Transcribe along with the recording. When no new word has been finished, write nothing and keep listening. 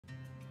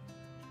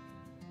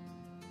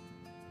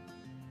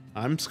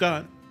I'm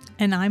Scott.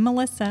 And I'm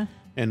Melissa.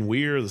 And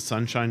we are the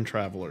Sunshine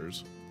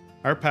Travelers.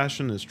 Our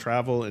passion is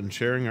travel and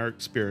sharing our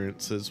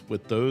experiences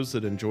with those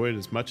that enjoy it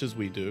as much as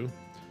we do,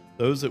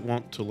 those that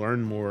want to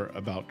learn more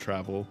about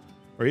travel,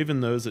 or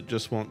even those that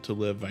just want to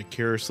live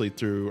vicariously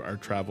through our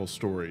travel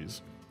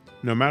stories.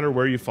 No matter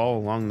where you fall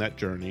along that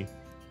journey,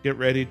 get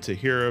ready to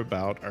hear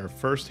about our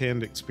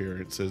firsthand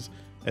experiences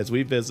as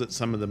we visit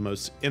some of the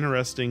most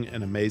interesting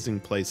and amazing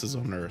places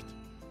on Earth.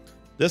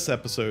 This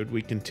episode,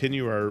 we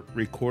continue our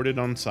Recorded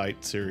on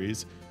Site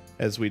series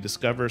as we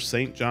discover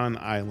St. John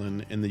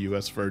Island in the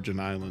U.S. Virgin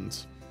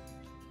Islands.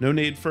 No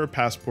need for a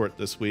passport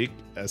this week,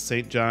 as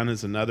St. John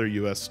is another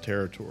U.S.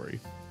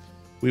 territory.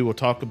 We will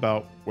talk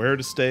about where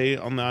to stay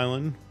on the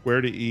island,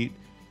 where to eat,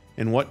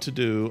 and what to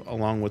do,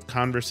 along with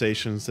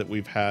conversations that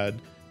we've had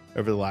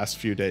over the last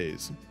few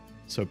days.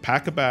 So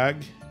pack a bag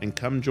and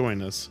come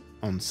join us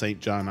on St.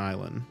 John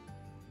Island.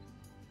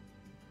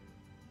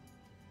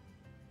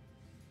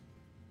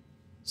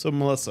 So,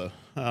 Melissa,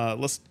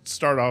 let's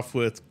start off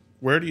with,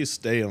 where do you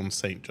stay on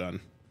St. John?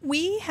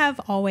 We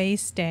have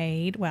always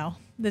stayed,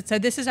 so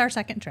this is our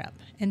second trip.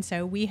 And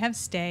so we have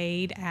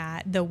stayed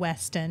at the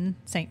Westin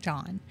St.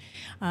 John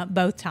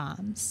both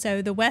times.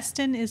 So the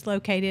Westin is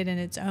located in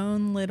its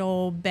own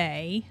little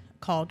bay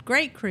called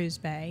Great Cruise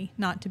Bay,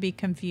 not to be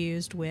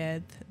confused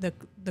with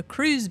the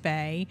Cruise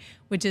Bay,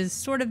 which is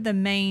sort of the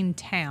main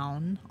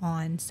town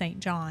on St.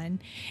 John.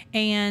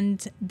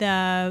 And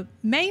the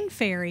main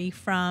ferry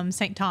from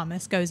St.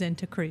 Thomas goes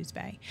into Cruise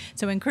Bay.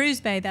 So in Cruise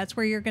Bay, that's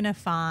where you're going to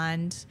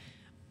find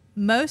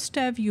most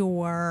of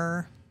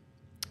your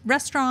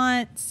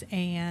restaurants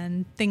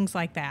and things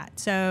like that.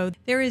 So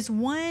there is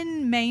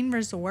one main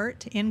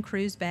resort in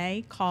Cruise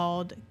Bay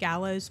called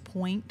Gallows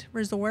Point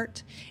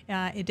Resort.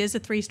 It is a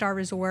 3-star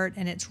resort,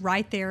 and it's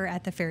right there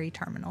at the ferry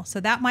terminal.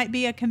 So that might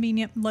be a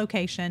convenient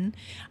location,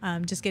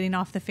 just getting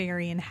off the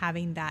ferry and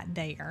having that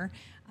there.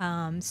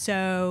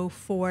 So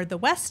for the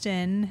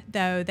Westin,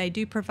 though, they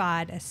do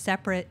provide a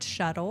separate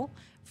shuttle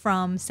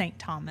from St.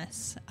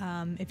 Thomas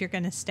if you're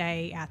going to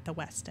stay at the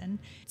Westin.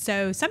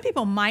 So some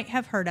people might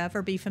have heard of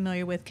or be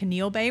familiar with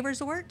Keneal Bay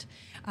Resort,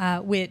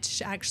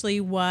 which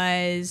actually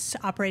was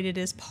operated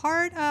as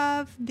part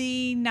of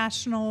the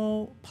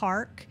national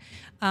park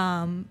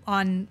on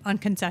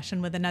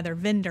concession with another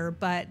vendor,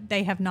 but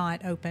they have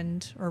not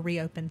opened or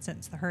reopened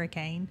since the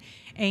hurricane.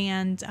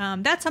 And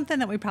that's something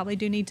that we probably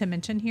do need to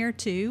mention here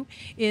too,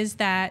 is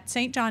that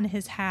St. John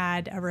has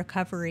had a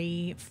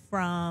recovery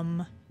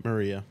from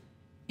Maria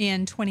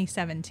in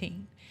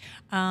 2017.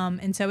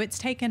 And so it's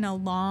taken a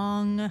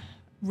long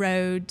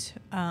road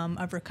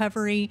of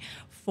recovery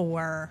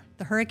for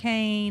the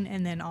hurricane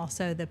and then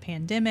also the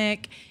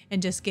pandemic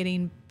and just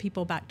getting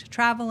people back to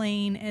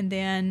traveling. And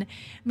then,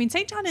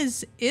 St. John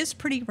is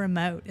pretty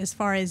remote as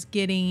far as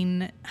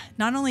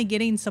not only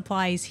getting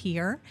supplies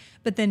here,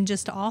 but then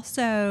just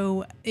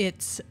also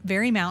it's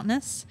very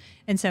mountainous.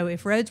 And so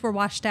if roads were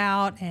washed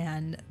out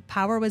and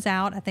power was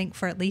out, I think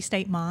for at least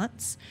 8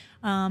 months,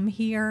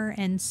 here.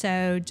 And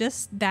so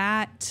just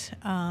that,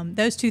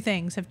 those two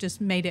things have just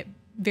made it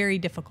very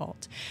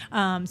difficult.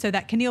 So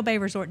that Keneal Bay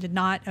Resort did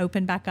not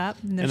open back up.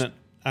 And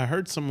I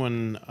heard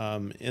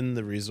someone in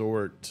the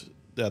resort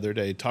the other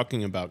day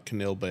talking about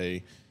Keneal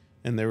Bay,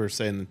 and they were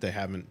saying that they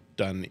haven't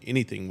done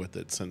anything with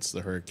it since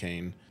the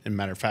hurricane. And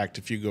matter of fact,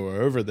 if you go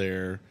over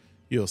there,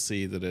 you'll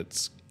see that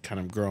it's kind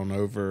of grown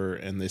over,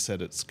 and they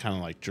said it's kind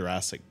of like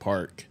Jurassic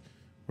Park,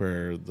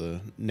 where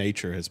the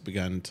nature has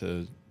begun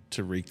to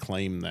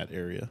reclaim that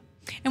area.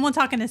 And we'll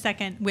talk in a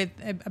second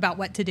about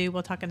what to do.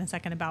 We'll talk in a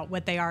second about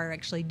what they are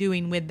actually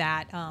doing with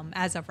that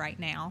as of right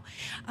now.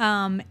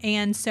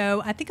 And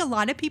so I think a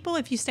lot of people,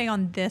 if you stay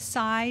on this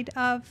side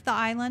of the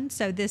island,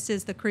 so this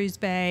is the Cruise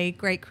Bay,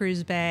 Great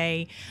Cruise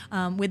Bay,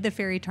 with the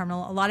ferry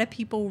terminal, a lot of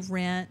people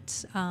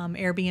rent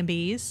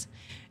Airbnbs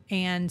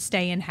and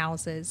stay in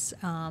houses,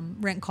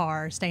 rent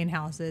cars, stay in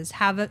houses,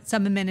 have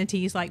some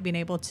amenities like being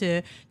able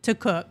to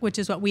cook, which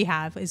is what we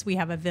have, is we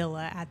have a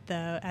villa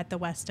at the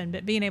Westin,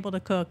 but being able to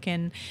cook,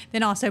 and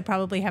then also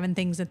probably having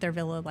things at their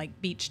villa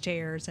like beach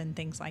chairs and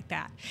things like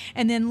that.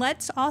 And then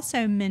let's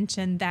also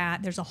mention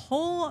that there's a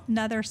whole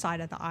nother side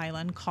of the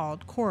island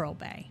called Coral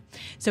Bay.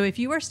 So if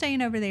you are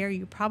staying over there,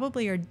 you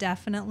probably are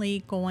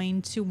definitely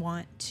going to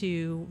want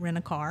to rent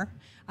a car.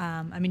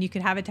 You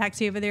could have a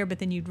taxi over there, but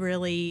then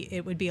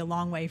it would be a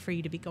long way for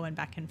you to be going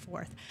back and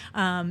forth.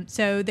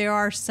 So there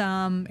are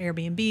some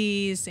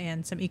Airbnbs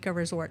and some eco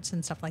resorts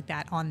and stuff like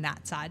that on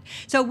that side.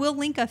 So we'll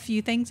link a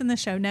few things in the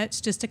show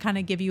notes just to kind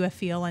of give you a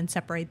feel and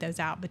separate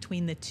those out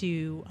between the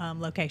two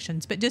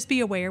locations. But just be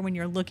aware when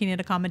you're looking at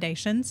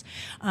accommodations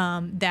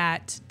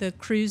that the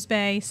Cruise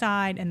Bay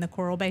side and the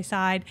Coral Bay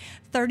side,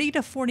 30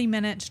 to 40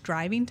 minutes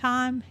driving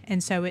time.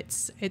 And so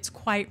it's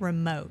quite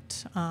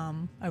remote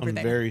over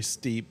there. Very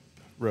steep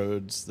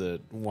roads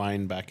that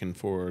wind back and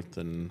forth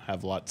and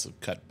have lots of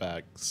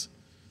cutbacks,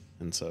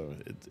 and so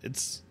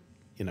it's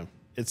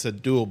a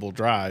doable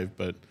drive,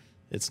 but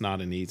it's not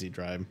an easy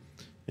drive.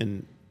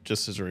 And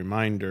just as a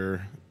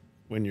reminder,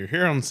 when you're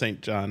here on St.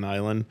 John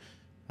Island,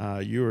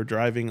 you are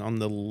driving on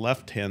the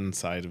left-hand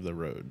side of the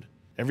road.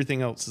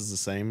 everything else is the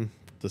same.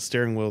 The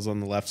steering wheel's on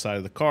the left side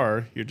of the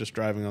car. You're just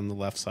driving on the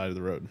left side of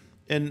the road.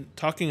 And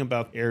talking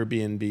about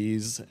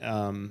Airbnbs,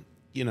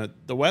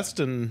 the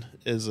Westin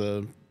is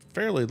a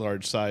fairly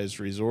large-sized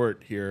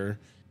resort here,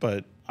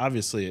 but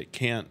obviously it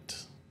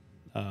can't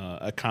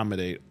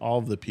accommodate all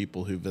of the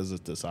people who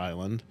visit this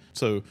island.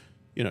 So,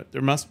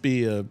 there must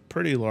be a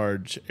pretty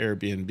large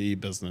Airbnb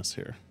business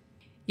here.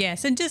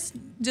 Yes, and just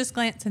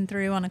glancing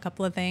through on a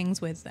couple of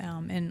things with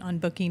on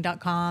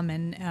Booking.com,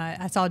 and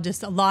I saw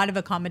just a lot of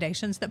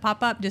accommodations that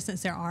pop up. Just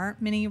since there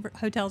aren't many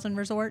hotels and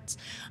resorts,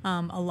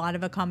 a lot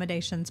of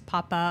accommodations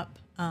pop up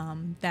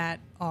that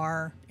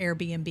are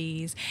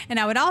Airbnbs. And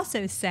I would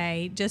also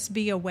say, just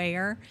be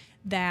aware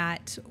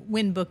that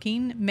when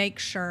booking, make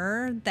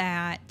sure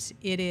that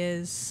it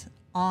is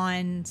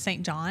on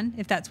St. John,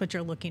 if that's what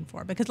you're looking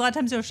for, because a lot of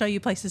times it'll show you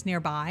places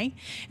nearby,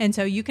 and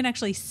so you can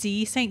actually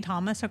see St.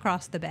 Thomas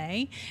across the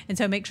bay, and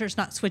so make sure it's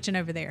not switching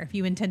over there. If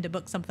you intend to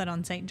book something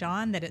on St.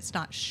 John, that it's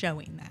not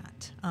showing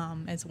that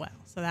as well.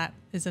 So that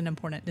is an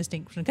important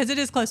distinction because it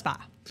is close by.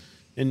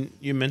 And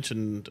you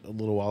mentioned a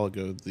little while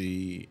ago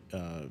the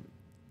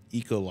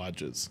eco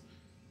lodges.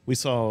 We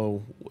saw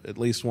at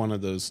least one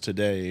of those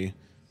today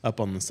up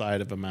on the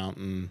side of a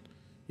mountain.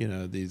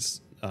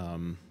 These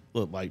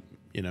look like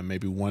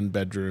maybe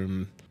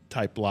 1-bedroom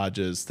type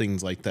lodges,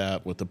 things like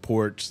that, with a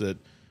porch that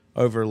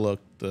overlook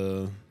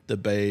the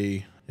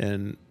bay.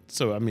 And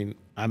so,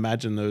 I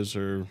imagine those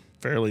are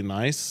fairly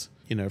nice,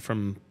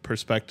 from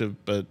perspective,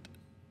 but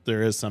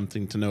there is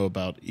something to know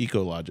about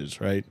eco lodges,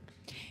 right?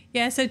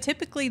 Yeah, so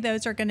typically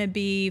those are going to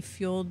be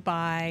fueled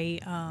by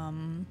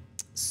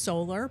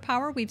solar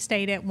power. We've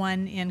stayed at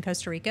one in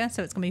Costa Rica,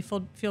 so it's going to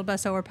be fueled by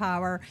solar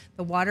power.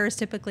 The water is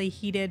typically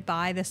heated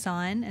by the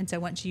sun, and so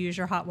once you use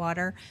your hot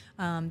water,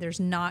 there's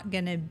not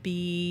going to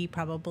be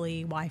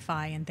probably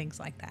Wi-Fi and things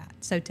like that.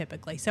 So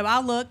typically,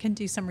 I'll look and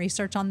do some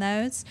research on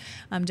those,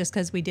 just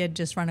because we did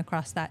just run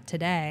across that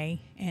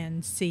today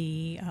and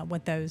see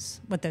what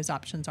those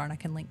options are, and I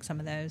can link some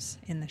of those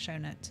in the show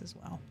notes as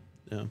well.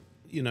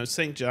 Yeah.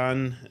 St.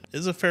 John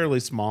is a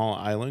fairly small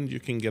island. You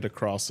can get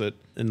across it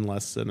in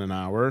less than an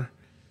hour.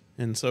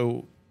 And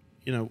so,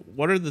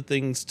 what are the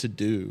things to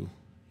do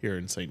here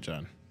in St.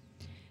 John?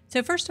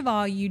 So first of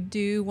all, you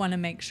do want to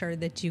make sure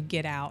that you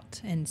get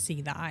out and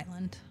see the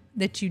island,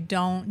 that you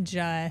don't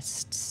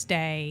just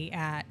stay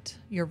at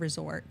your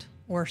resort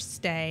or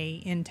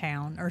stay in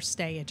town or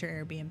stay at your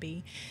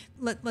Airbnb.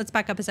 Let's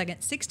back up a second.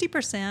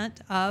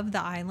 60% of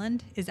the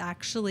island is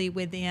actually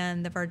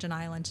within the Virgin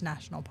Islands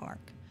National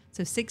Park.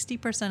 So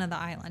 60% of the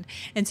island.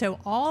 And so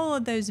all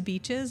of those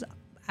beaches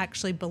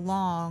actually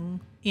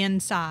belong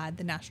inside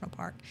the national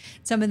park.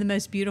 Some of the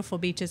most beautiful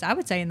beaches, I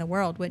would say, in the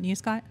world, wouldn't you,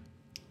 Scott?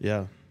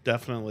 Yeah,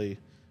 definitely.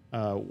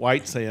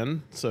 White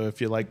sand. So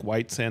if you like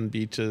white sand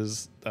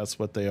beaches, that's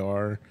what they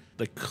are.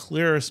 The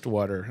clearest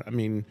water.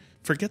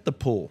 Forget the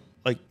pool.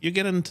 Like, you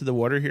get into the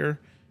water here,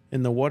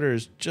 and the water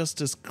is just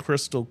as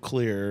crystal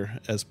clear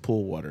as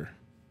pool water.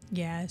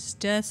 Yes,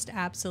 just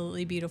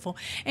absolutely beautiful.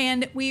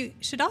 And we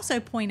should also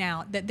point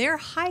out that their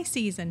high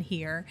season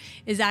here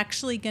is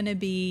actually going to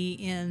be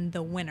in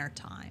the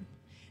wintertime.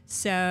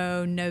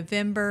 So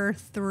November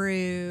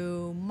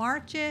through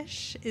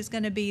March-ish is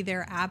going to be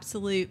their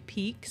absolute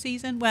peak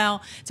season.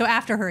 Well, so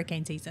after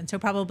hurricane season. So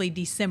probably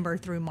December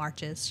through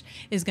March-ish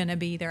is going to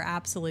be their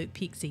absolute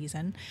peak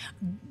season.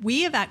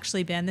 We have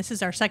actually been, this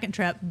is our second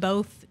trip,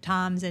 both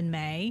times in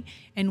May,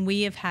 and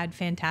we have had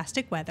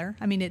fantastic weather.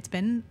 It's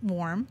been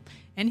warm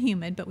and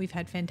humid, but we've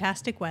had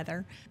fantastic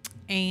weather.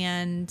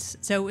 And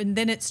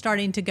then it's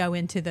starting to go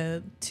into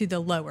the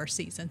lower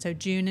season. So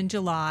June and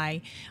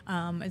July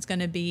is going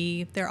to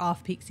be their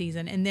off-peak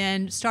season. And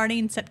then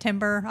starting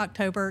September,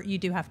 October, you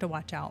do have to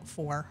watch out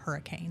for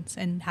hurricanes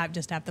and have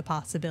the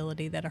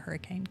possibility that a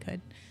hurricane could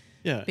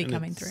be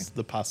coming through.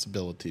 The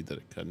possibility that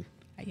it could.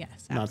 Yes,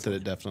 absolutely. Not that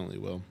it definitely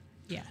will.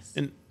 Yes.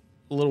 And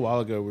a little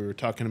while ago, we were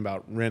talking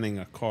about renting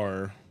a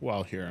car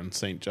while here in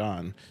St.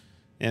 John.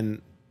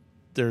 And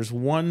there's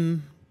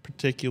one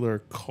particular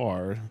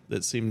car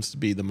that seems to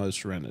be the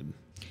most rented.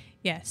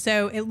 Yeah,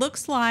 so it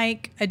looks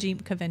like a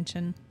Jeep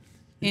convention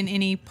in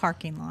any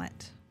parking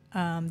lot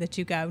that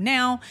you go.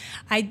 Now,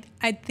 I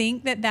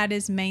think that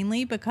is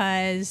mainly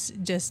because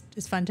just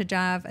it's fun to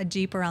drive a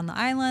Jeep around the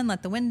island,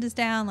 let the windows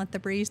down, let the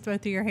breeze throw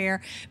through your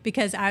hair,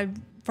 because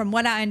from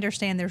what I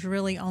understand, there's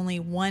really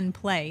only one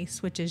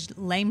place, which is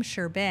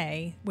Lameshire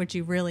Bay, which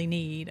you really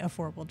need a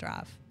four-wheel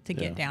drive to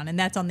get down. And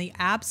that's on the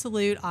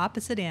absolute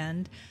opposite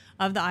end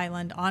of the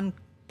island, on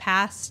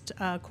past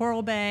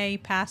Coral Bay,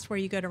 past where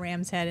you go to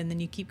Ram's Head, and then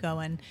you keep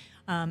going.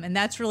 And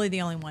that's really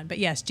the only one. But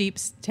yes,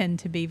 Jeeps tend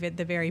to be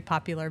the very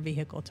popular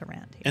vehicle to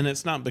rent here. And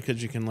it's not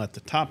because you can let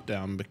the top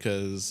down,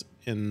 because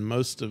in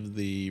most of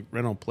the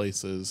rental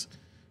places,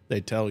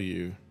 they tell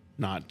you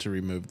not to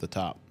remove the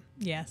top.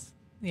 Yes.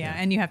 Yeah.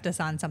 And you have to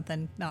sign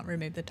something, not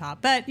remove the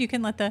top. But you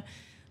can let the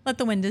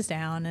windows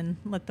down and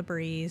let the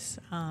breeze.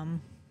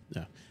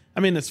 Yeah.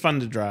 It's fun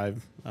to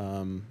drive.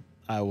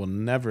 I will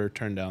never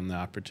turn down the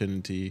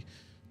opportunity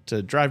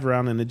to drive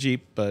around in a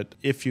Jeep, but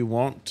if you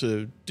want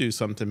to do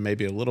something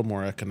maybe a little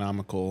more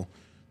economical,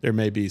 there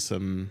may be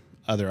some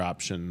other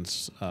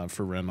options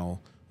for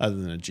rental other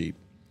than a Jeep.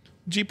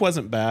 Jeep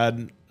wasn't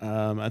bad.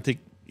 I think,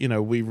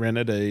 we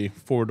rented a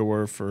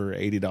 4-door for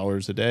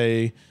 $80 a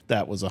day.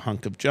 That was a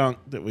hunk of junk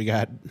that we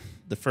got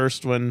the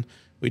first one.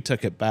 We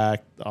took it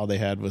back. All they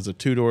had was a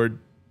 2-door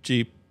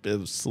Jeep. It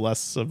was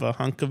less of a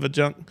hunk of a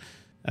junk.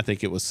 I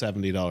think it was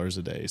 $70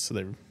 a day. So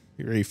they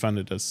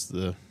refunded us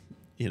the,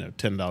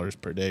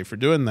 $10 per day for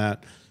doing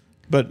that.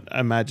 But I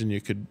imagine you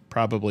could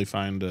probably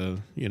find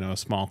a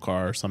small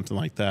car or something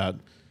like that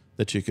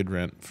you could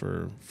rent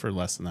for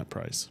less than that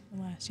price.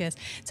 Less, yes.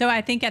 So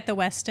I think at the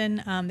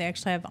Westin, they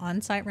actually have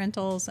on-site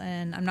rentals,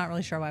 and I'm not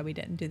really sure why we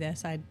didn't do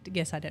this. I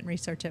guess I didn't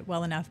research it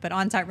well enough, but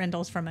on-site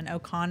rentals from an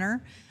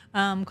O'Connor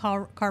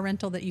car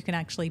rental that you can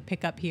actually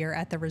pick up here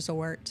at the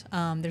resort.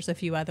 There's a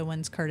few other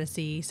ones,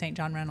 courtesy St.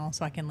 John Rental,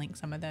 so I can link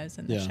some of those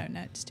in the show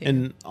notes too.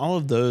 And all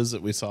of those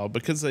that we saw,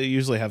 because they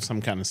usually have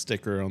some kind of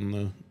sticker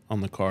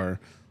on the car,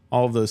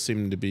 all of those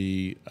seem to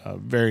be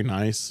very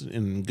nice,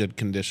 in good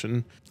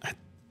condition.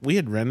 We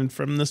had rented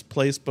from this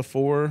place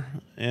before,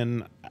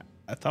 and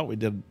I thought we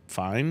did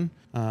fine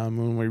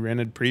when we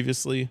rented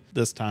previously.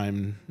 This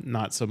time,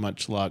 not so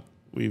much luck.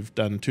 We've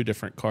done 2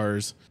 different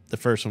cars. The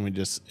first one,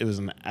 it was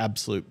an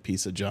absolute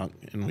piece of junk,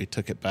 and we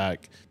took it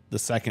back. The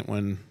second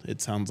one, it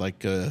sounds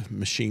like a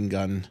machine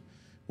gun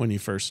when you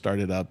first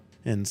started up.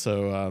 And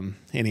so,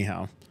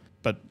 anyhow,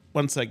 but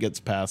once that gets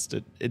past,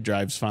 it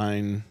drives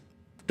fine.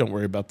 Don't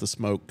worry about the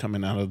smoke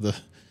coming out of the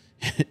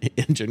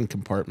engine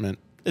compartment.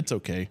 It's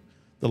okay.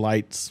 The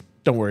lights,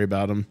 don't worry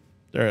about them.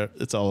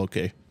 It's all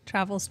okay.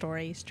 Travel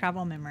stories,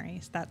 travel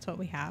memories. That's what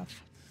we have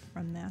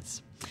from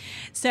this.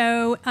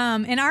 So,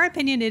 in our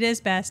opinion, it is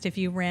best if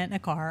you rent a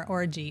car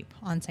or a Jeep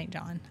on St.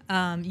 John.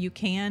 You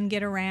can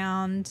get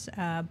around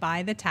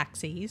by the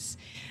taxis.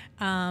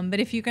 But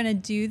if you're going to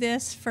do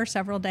this for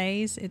several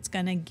days, it's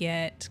going to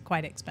get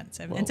quite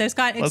expensive. Well, and so,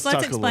 Scott, let's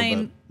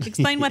explain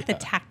what the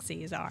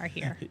taxis are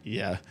here.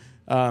 Yeah.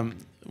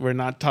 We're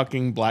not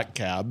talking black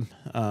cab,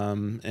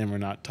 and we're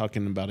not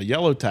talking about a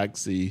yellow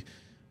taxi,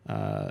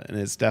 and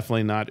it's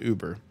definitely not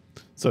Uber.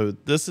 So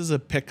this is a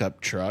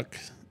pickup truck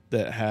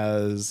that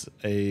has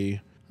it's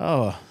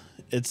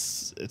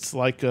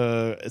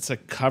a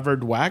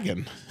covered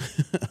wagon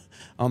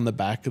on the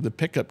back of the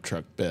pickup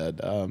truck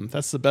bed.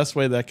 That's the best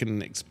way that I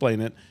can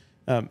explain it.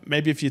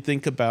 Maybe if you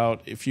think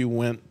about if you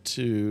went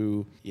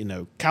to,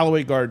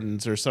 Callaway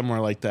Gardens or somewhere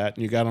like that,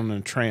 and you got on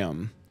a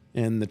tram,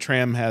 and the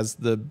tram has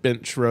the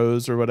bench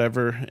rows or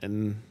whatever,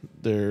 and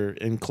they're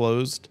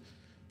enclosed.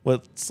 Well,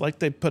 it's like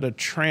they put a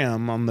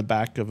tram on the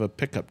back of a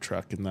pickup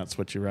truck, and that's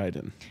what you ride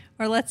in.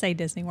 Or let's say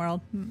Disney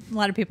World. A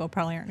lot of people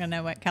probably aren't going to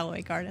know what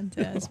Callaway Gardens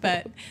is,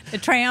 but the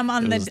tram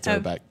on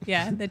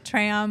the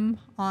tram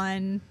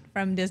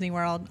from Disney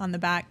World on the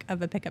back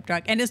of a pickup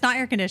truck, and it's not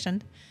air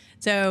conditioned.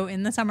 So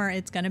in the summer,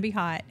 it's going to be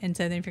hot, and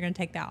so then if you're going to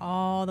take that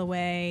all the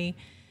way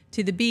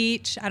to the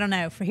beach, I don't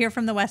know,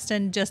 from the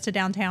Westin just to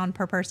downtown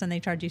per person, they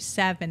charge you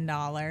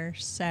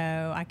 $7.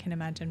 So I can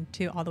imagine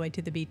all the way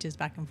to the beaches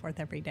back and forth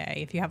every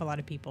day if you have a lot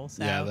of people.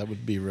 So yeah, that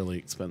would be really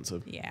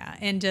expensive. Yeah,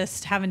 and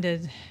just having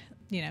to,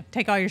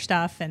 take all your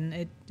stuff, and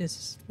it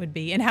just would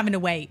be, and having to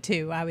wait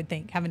too, I would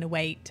think, having to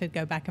wait to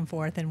go back and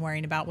forth and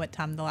worrying about what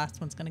time the last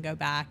one's going to go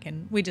back.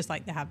 And we just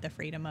like to have the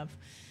freedom of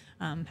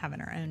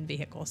having our own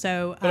vehicle.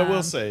 So, but I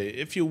will say,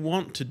 if you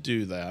want to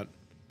do that,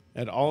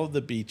 at all of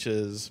the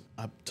beaches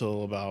up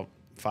till about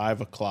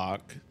 5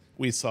 o'clock,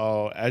 we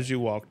saw, as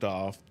you walked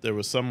off, there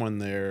was someone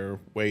there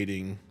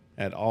waiting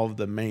at all of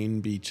the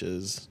main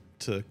beaches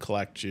to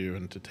collect you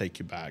and to take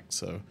you back.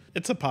 So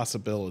it's a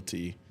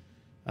possibility.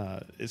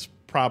 It's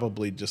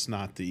probably just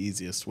not the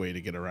easiest way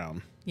to get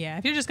around. Yeah,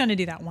 if you're just going to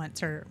do that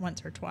once or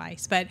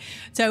twice. But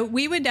so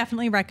we would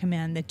definitely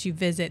recommend that you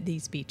visit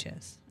these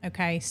beaches.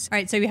 Okay. All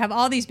right. So you have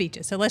all these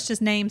beaches. So let's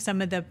just name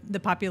some of the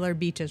popular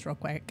beaches real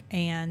quick.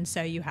 And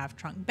so you have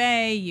Trunk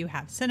Bay, you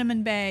have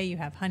Cinnamon Bay, you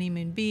have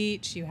Honeymoon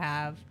Beach, you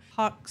have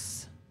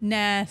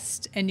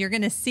Hawksnest, and you're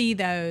going to see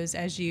those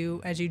as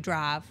you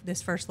drive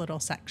this first little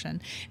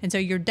section. And so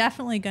you're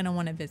definitely going to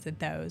want to visit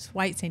those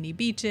white sandy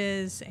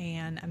beaches,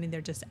 and I mean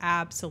they're just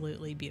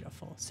absolutely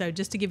beautiful. So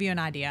just to give you an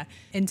idea.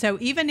 And so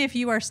even if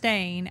you are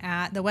staying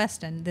at the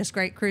Westin, this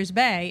great cruise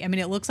bay, I mean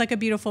it looks like a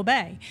beautiful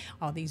bay.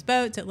 All these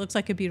boats, it looks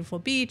like a beautiful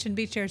beach and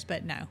beach chairs,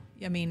 but no.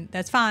 I mean,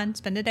 that's fine.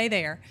 Spend a day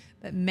there,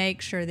 but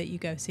make sure that you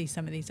go see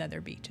some of these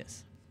other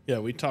beaches. Yeah,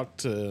 we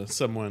talked to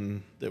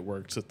someone that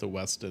works at the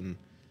Westin,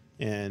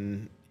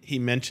 and he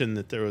mentioned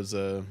that there was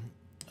a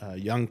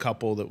young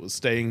couple that was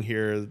staying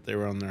here. They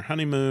were on their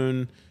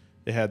honeymoon.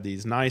 They had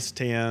these nice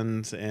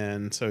tans,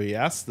 and so he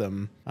asked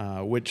them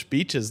which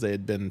beaches they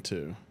had been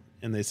to,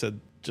 and they said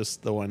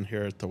just the one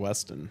here at the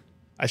Westin.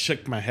 I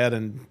shook my head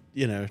in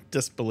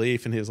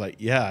disbelief, and he was like,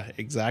 "Yeah,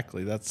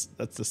 exactly. That's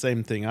the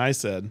same thing I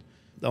said.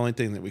 The only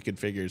thing that we could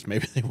figure is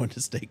maybe they wanted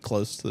to stay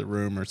close to the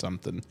room or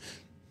something."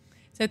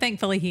 So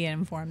thankfully he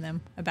informed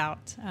them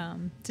about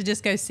to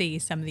just go see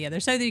some of the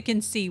others so that you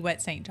can see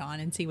what St. John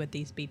and see what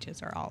these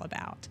beaches are all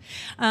about.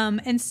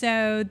 And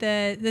so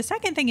the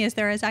second thing is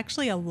there is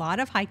actually a lot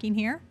of hiking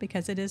here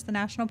because it is the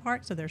national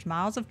park. So there's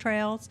miles of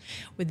trails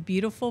with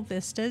beautiful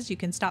vistas. You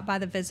can stop by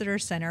the visitor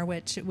center,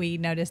 which we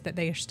noticed that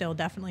they are still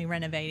definitely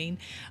renovating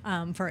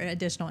for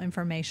additional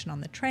information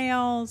on the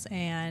trails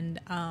and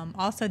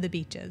also the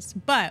beaches.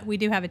 But we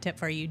do have a tip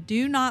for you.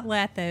 Do not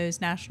let those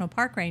national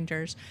park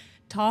rangers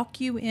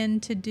talk you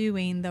into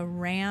doing the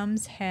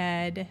Ram's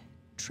Head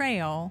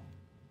Trail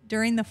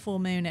during the full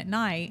moon at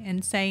night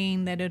and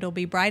saying that it'll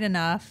be bright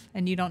enough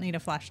and you don't need a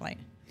flashlight.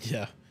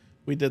 Yeah,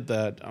 we did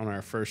that on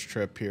our first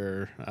trip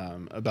here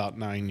about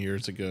 9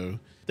 years ago.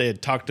 They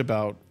had talked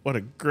about what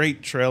a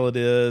great trail it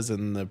is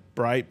and the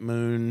bright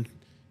moon.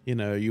 You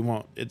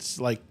know, it's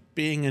like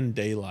being in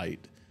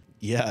daylight.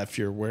 Yeah, if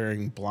you're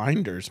wearing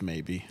blinders,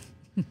 maybe.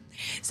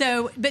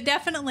 So, but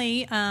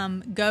definitely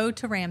go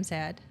to Ram's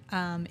Head.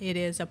 It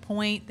is a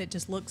point that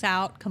just looks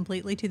out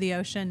completely to the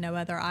ocean, no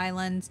other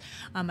islands.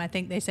 I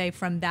think they say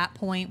from that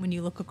point, when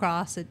you look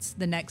across, it's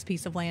the next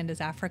piece of land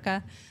is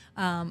Africa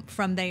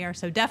from there.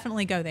 So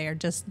definitely go there.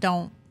 Just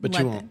don't. But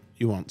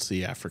you won't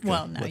see Africa.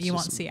 Well, no, you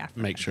won't see Africa.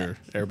 Make sure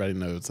everybody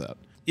knows that.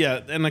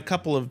 Yeah, and a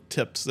couple of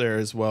tips there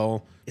as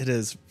well. It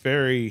is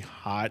very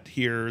hot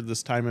here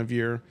this time of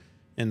year.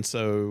 And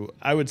so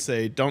I would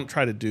say don't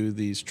try to do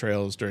these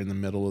trails during the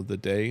middle of the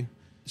day.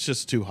 It's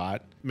just too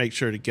hot. Make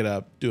sure to get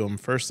up, do them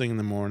first thing in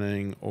the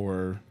morning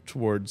or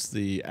towards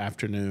the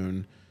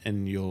afternoon,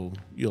 and you'll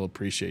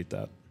appreciate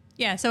that.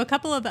 Yeah, so a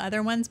couple of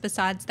other ones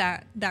besides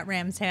that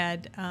Ram's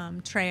Head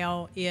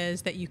trail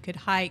is that you could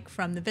hike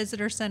from the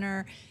visitor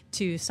center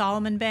to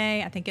Solomon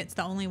Bay. I think it's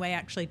the only way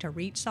actually to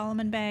reach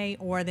Solomon Bay,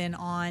 or then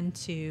on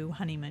to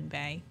Honeymoon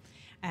Bay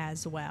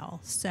as well.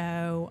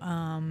 So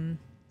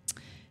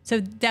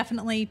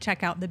definitely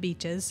check out the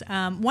beaches.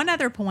 One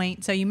other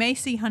point, so you may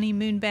see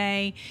Honeymoon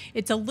Bay.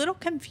 It's a little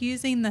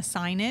confusing, the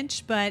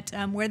signage, but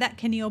where that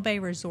Keneal Bay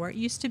Resort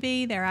used to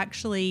be, they're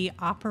actually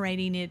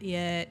operating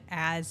it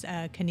as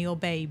a Keneal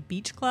Bay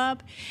Beach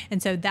Club.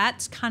 And so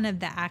that's kind of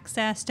the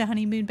access to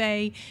Honeymoon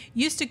Bay.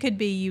 Could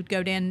be you'd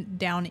go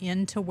down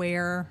into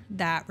where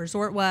that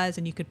resort was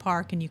and you could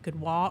park and you could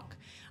walk.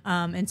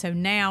 And so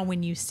now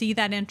when you see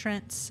that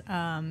entrance,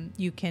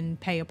 you can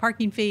pay a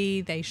parking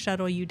fee. They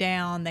shuttle you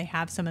down. They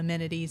have some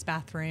amenities,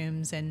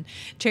 bathrooms and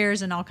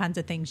chairs and all kinds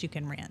of things you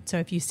can rent. So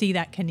if you see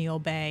that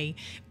Keneal Bay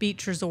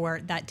Beach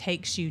Resort, that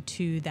takes you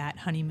to that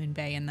Honeymoon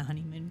Bay and the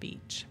Honeymoon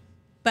Beach.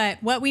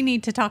 But what we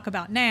need to talk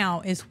about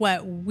now is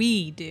what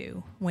we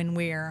do when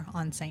we're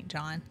on St.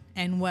 John.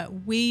 And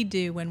what we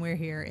do when we're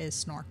here is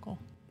snorkel.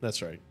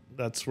 That's right.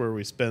 That's where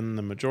we spend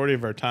the majority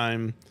of our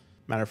time.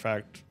 Matter of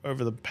fact,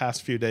 over the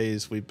past few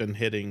days, we've been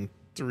hitting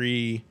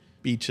 3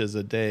 beaches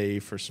a day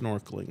for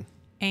snorkeling.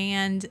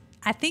 And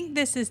I think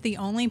this is the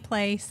only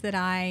place that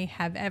I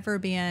have ever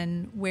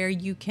been where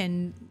you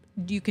can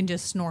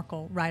just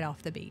snorkel right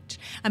off the beach.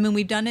 I mean,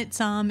 we've done it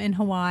some in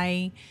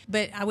Hawaii,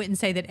 but I wouldn't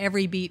say that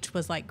every beach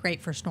was like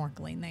great for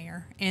snorkeling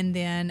there. And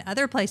then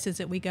other places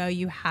that we go,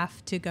 you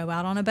have to go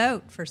out on a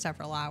boat for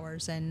several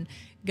hours and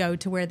go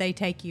to where they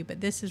take you.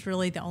 But this is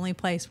really the only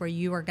place where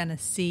you are going to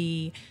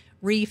see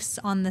reefs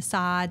on the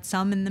side,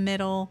 some in the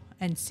middle,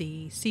 and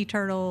see sea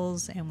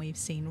turtles, and we've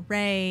seen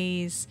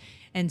rays.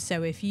 And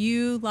so if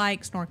you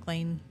like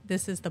snorkeling,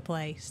 this is the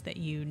place that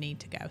you need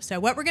to go. So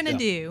what we're going to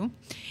do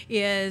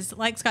is,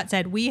 like Scott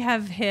said, we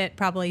have hit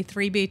probably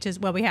 3 beaches.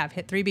 Well, we have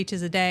hit 3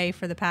 beaches a day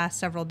for the past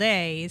several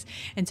days.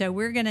 And so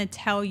we're going to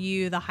tell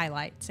you the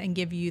highlights and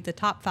give you the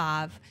top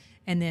 5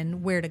 and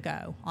then where to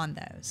go on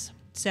those.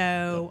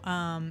 So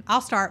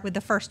I'll start with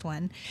the first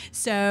one.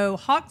 So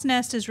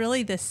Hawksnest is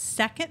really the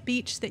second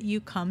beach that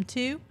you come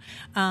to.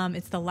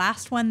 It's the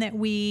last one that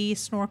we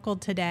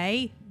snorkeled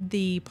today.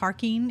 The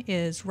parking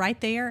is right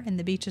there and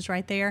the beach is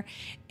right there.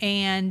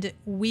 And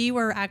we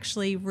were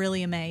actually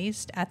really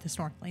amazed at the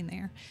snorkeling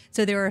there.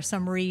 So there are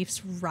some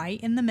reefs right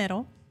in the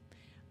middle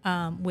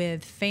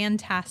with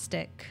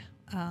fantastic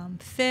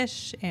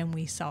fish, and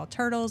we saw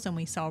turtles and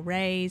we saw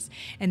rays,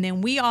 and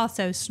then we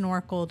also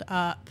snorkeled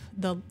up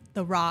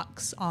the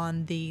rocks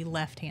on the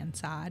left-hand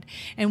side.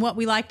 And what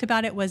we liked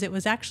about it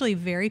was actually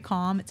very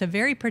calm. It's a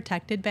very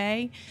protected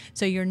bay,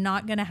 so you're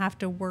not going to have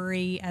to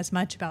worry as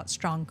much about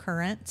strong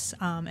currents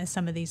as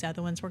some of these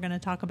other ones we're going to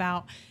talk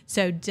about.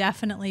 So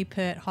definitely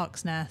put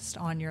Hawksnest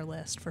on your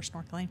list for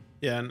snorkeling.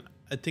 Yeah, and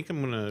I think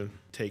I'm going to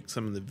take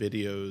some of the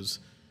videos.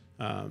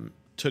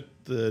 Took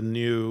the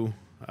new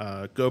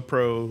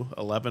GoPro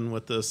 11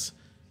 with us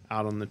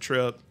out on the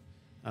trip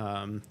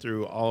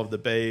through all of the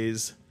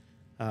bays.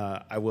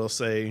 I will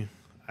say,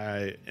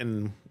 I'll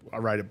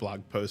write a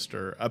blog post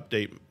or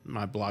update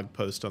my blog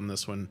post on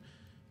this one,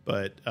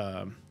 but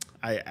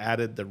I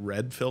added the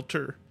red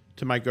filter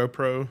to my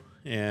GoPro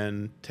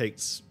and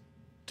takes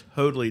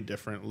totally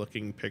different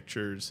looking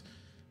pictures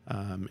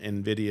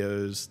and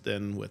videos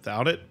than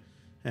without it.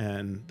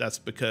 And that's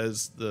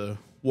because the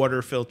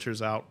water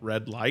filters out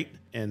red light.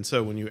 And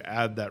so when you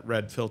add that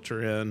red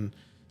filter in,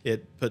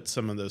 it puts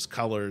some of those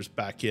colors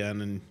back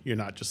in, and you're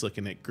not just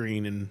looking at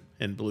green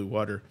and blue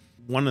water.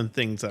 One of the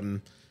things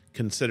I'm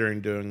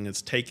considering doing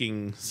is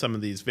taking some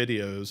of these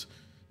videos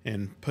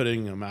and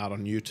putting them out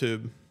on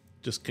YouTube,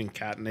 just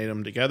concatenate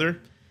them together.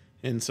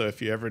 And so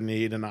if you ever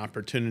need an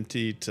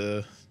opportunity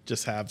to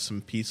just have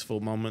some peaceful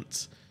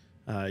moments,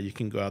 you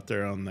can go out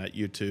there on that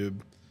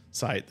YouTube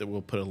site that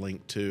we'll put a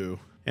link to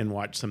and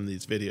watch some of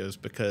these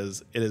videos,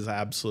 because it is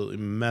absolutely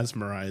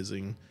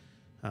mesmerizing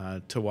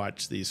to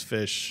watch these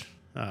fish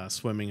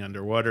swimming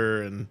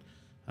underwater, and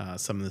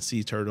some of the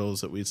sea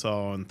turtles that we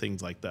saw and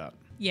things like that.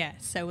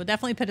 Yes, so we'll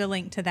definitely put a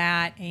link to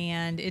that,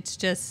 and it's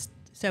just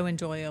so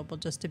enjoyable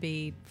just to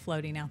be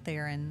floating out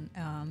there and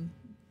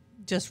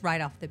just right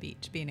off the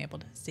beach, being able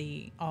to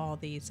see all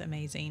these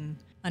amazing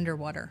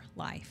underwater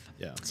life.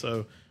 Yeah,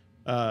 so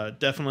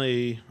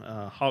definitely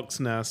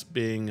Hawksnest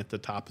being at the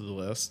top of the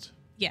list.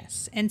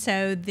 Yes, and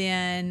so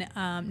then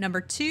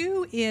number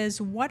 2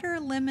 is Water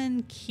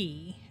Lemon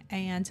Key,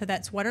 and so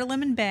that's Water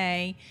Lemon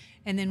Bay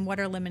and then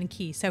Water Lemon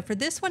Key. So for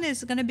this one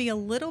is going to be a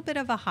little bit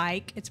of a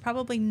hike. It's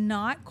probably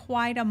not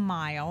quite a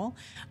mile.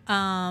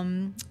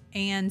 And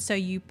so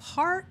you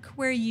park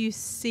where you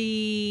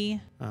see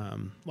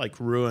like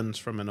ruins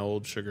from an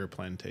old sugar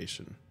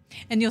plantation.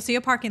 And you'll see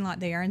a parking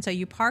lot there. And so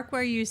you park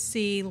where you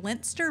see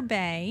Leinster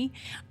Bay,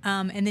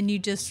 and then you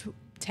just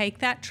take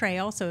that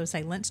trail. So it'll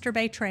say Leinster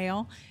Bay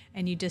Trail,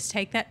 and you just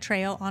take that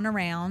trail on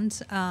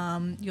around.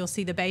 You'll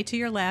see the bay to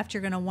your left. You're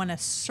going to want to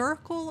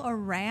circle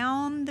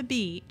around the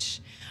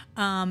beach,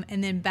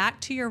 and then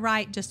back to your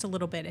right just a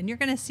little bit. And you're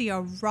going to see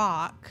a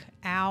rock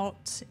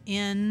out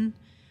in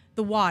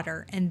the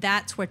water, and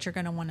that's what you're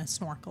going to want to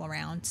snorkel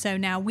around. So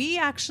now we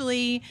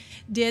actually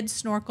did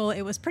snorkel.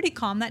 It was pretty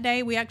calm that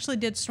day. We actually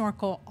did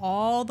snorkel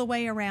all the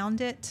way around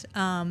it.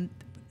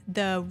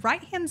 The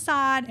right-hand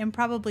side and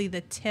probably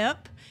the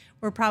tip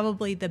were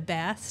probably the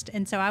best.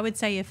 And so I would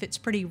say if it's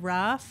pretty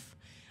rough,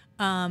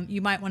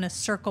 you might want to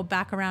circle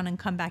back around and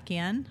come back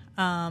in,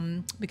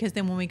 because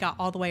then when we got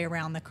all the way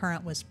around, the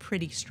current was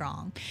pretty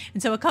strong.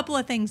 And so a couple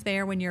of things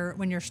there when you're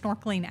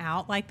snorkeling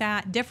out like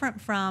that, different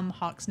from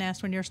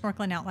Hawksnest. When you're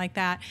snorkeling out like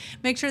that,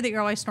 make sure that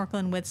you're always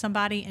snorkeling with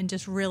somebody and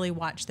just really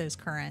watch those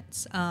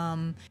currents,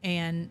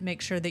 and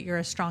make sure that you're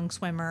a strong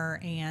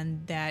swimmer,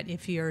 and that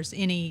if there's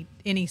any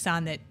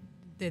sign that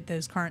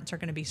those currents are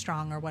going to be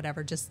strong or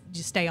whatever, just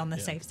stay on the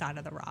safe side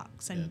of the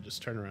rocks. And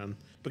just turn around,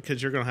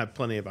 because you're going to have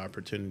plenty of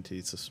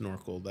opportunities to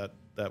snorkel.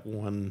 That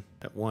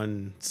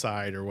one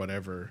side or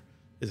whatever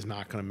is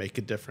not going to make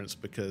a difference,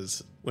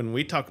 because when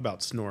we talk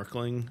about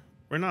snorkeling,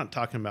 we're not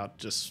talking about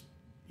just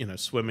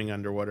swimming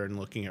underwater and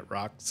looking at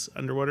rocks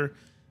underwater.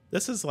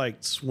 This is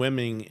like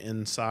swimming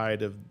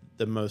inside of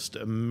the most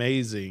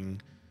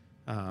amazing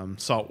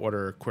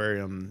saltwater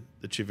aquarium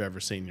that you've ever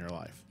seen in your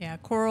life. Yeah,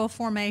 coral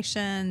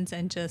formations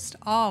and just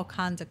all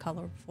kinds of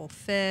colorful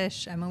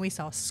fish. I mean, we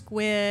saw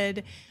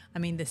squid. I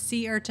mean, the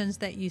sea urchins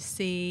that you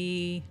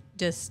see,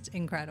 just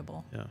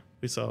incredible. Yeah,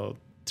 we saw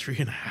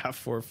 3.5,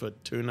 4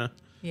 foot tuna.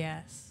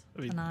 Yes,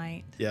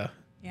 tonight. Yeah.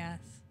 Yes.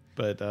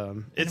 But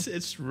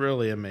it's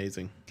really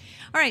amazing.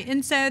 All right,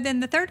 and so then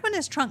the third one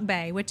is Trunk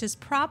Bay, which is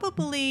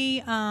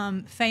probably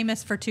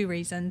famous for 2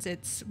 reasons.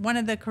 It's one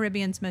of the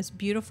Caribbean's most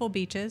beautiful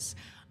beaches.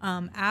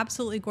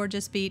 Absolutely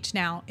gorgeous beach.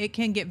 Now, it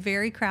can get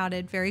very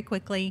crowded very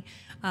quickly.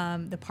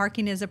 The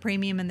parking is a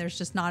premium, and there's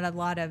just not a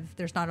lot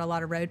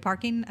of road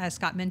parking, as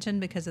Scott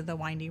mentioned, because of the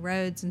windy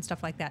roads and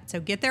stuff like that. So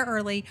get there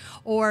early,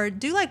 or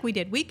do like we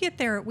did. We got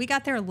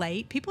there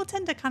late. People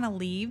tend to kind of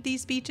leave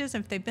these beaches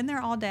if they've been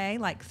there all day,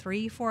 like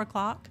 3, 4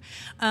 o'clock.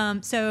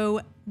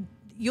 So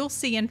you'll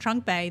see in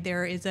Trunk Bay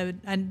there is a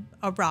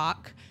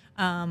rock,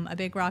 a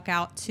big rock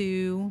out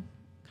to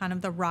kind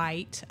of the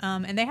right,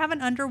 and they have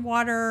an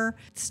underwater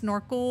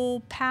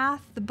snorkel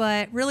path,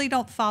 but really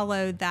don't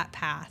follow that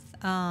path.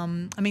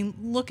 I mean,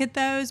 look at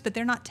those, but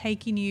they're not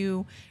taking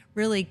you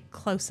really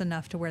close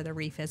enough to where the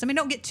reef is. I mean,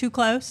 don't get too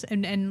close,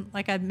 and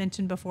like I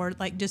mentioned before,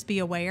 like just be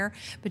aware,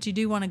 but you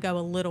do want to go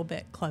a little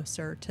bit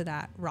closer to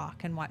that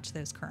rock and watch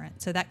those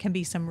currents. So that can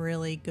be some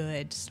really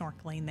good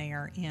snorkeling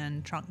there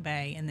in Trunk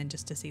Bay, and then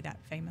just to see that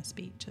famous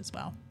beach as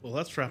well. Well,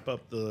 let's wrap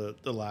up the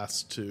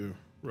last 2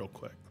 real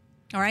quick.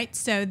 All right,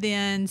 so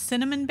then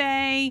Cinnamon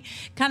Bay,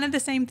 kind of the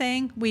same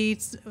thing. We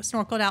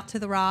snorkeled out to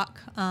the rock,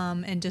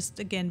 and just,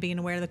 again, being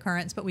aware of the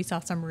currents, but we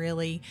saw some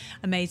really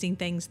amazing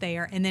things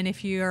there. And then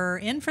if you're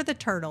in for the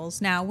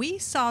turtles, now we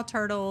saw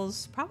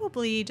turtles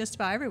probably just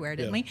about everywhere,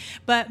 didn't we?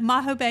 But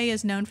Maho Bay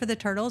is known for the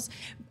turtles.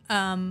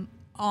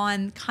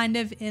 On kind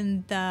of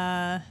in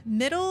the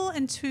middle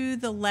and to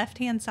the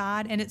left-hand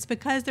side, and it's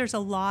because there's a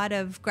lot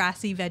of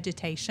grassy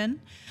vegetation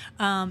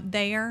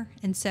there,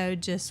 and so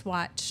just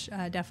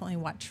definitely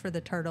watch for the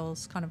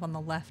turtles kind of on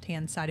the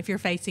left-hand side. If you're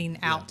facing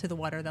out to the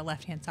water, the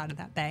left-hand side of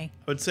that bay.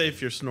 I would say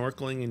if you're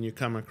snorkeling and you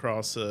come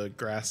across a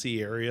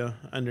grassy area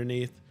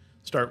underneath,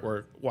 start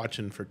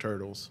watching for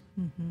turtles.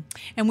 Mm-hmm.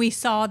 And we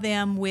saw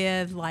them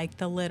with like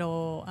the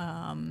little...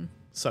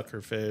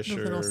 suckerfish,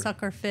 little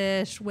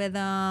suckerfish with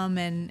them,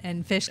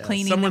 and fish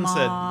cleaning them off.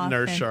 Someone said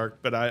nurse shark,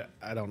 but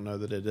I don't know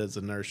that it is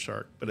a nurse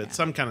shark, but it's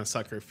some kind of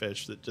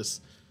suckerfish that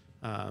just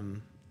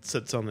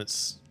sits on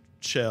its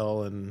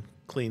shell and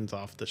cleans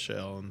off the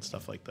shell and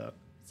stuff like that.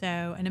 So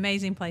an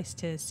amazing place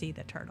to see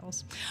the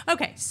turtles.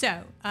 Okay,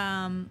 so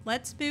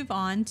let's move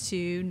on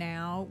to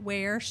now,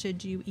 where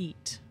should you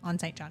eat on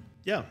St. John?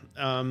 Yeah,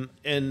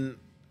 and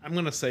I'm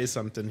going to say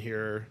something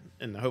here,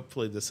 and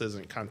hopefully this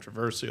isn't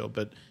controversial,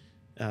 but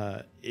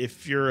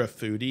if you're a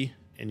foodie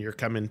and you're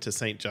coming to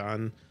St.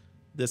 John,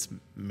 this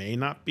may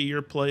not be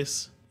your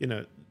place. You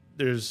know,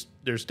 there's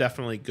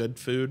definitely good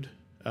food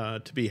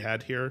to be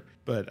had here,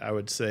 but I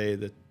would say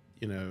that,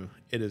 you know,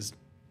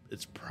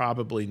 it's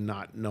probably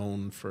not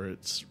known for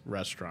its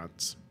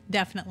restaurants.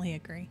 Definitely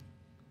agree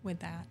with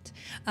that.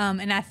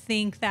 And I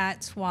think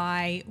that's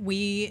why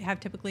we have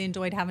typically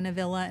enjoyed having a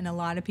villa, and a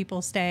lot of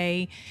people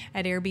stay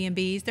at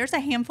Airbnbs. There's a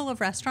handful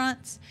of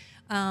restaurants,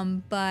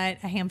 but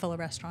a handful of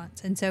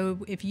restaurants. And so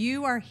if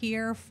you are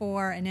here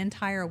for an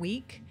entire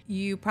week,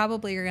 you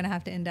probably are going to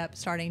have to end up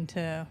starting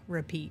to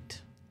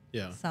repeat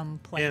some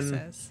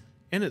places.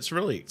 And it's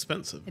really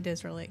expensive. It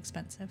is really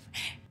expensive.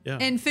 Yeah.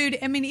 And food,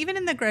 I mean, even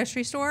in the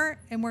grocery store,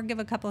 and we'll give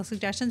a couple of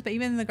suggestions, but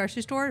even in the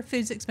grocery store,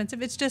 food's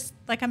expensive. It's just,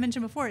 like I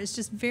mentioned before, it's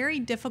just very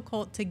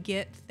difficult to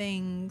get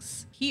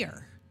things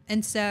here.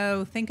 And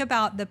so think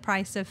about the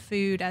price of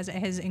food as it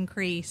has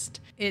increased.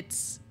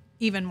 It's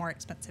even more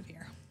expensive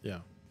here. Yeah.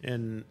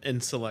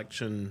 And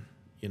selection,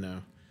 you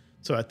know.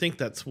 So I think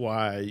that's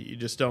why you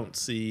just don't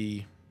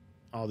see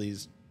all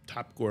these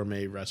top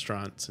gourmet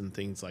restaurants and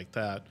things like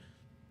that.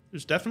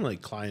 There's definitely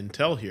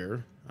clientele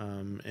here,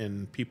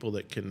 and people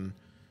that can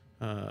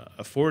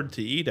afford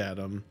to eat at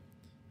them.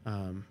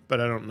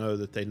 But I don't know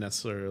that they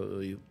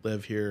necessarily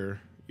live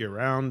here year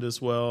round as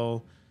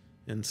well.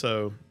 And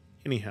so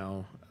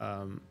anyhow,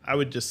 I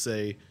would just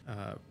say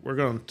we're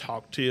going to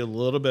talk to you a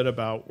little bit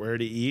about where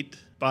to eat,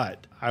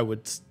 but I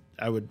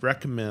would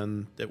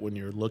recommend that when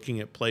you're looking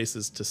at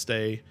places to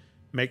stay,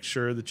 make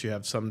sure that you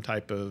have some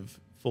type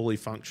of fully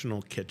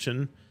functional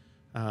kitchen,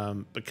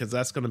 because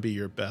that's going to be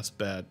your best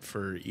bet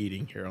for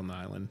eating here on the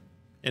island,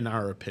 in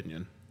our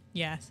opinion.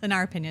 Yes, in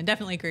our opinion,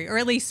 definitely agree. Or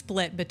at least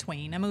split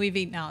between. I mean, we've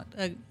eaten out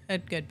a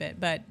good bit,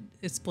 but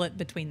it's split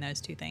between those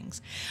two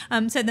things.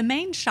 So the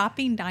main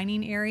shopping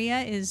dining area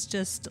is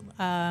just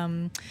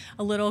a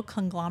little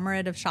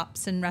conglomerate of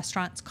shops and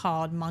restaurants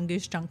called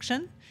Mongoose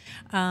Junction.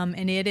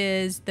 And it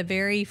is the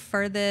very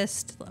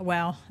furthest,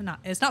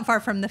 it's not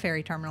far from the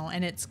ferry terminal,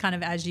 and it's kind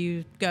of as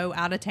you go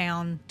out of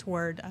town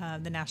toward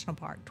the national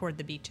park, toward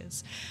the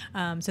beaches.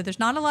 So there's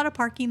not a lot of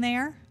parking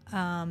there.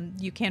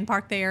 You can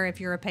park there if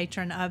you're a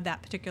patron of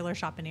that particular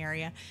shopping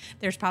area.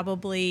 There's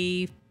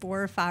probably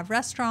 4 or 5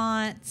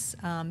 restaurants.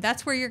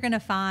 That's where you're going to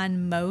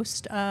find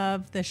most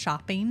of the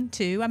shopping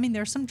too. I mean,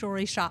 there's some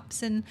jewelry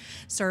shops and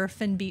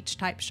surf and beach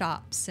type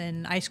shops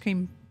and ice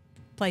cream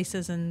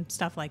places and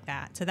stuff like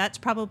that. So that's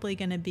probably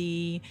going to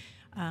be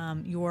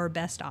your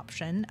best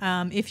option.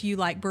 If you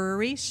like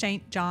breweries,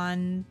 St.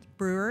 John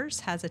Brewers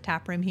has a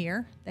tap room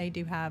here. They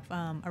do have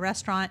a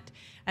restaurant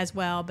as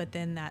well, but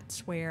then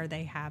that's where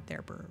they have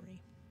their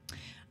brewery.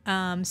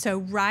 So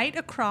right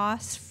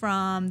across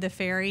from the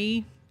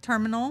ferry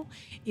terminal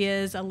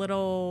is a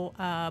little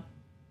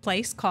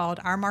place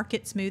called our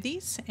Market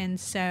Smoothies. And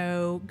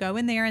so go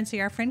in there and see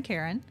our friend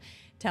Karen.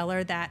 Tell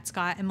her that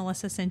Scott and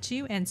Melissa sent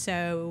you. And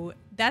so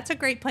that's a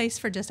great place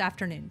for just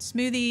afternoon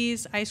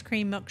smoothies, ice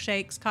cream,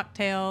 milkshakes,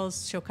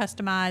 cocktails. She'll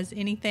customize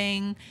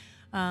anything,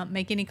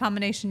 make any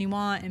combination you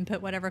want, and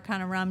put whatever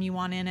kind of rum you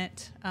want in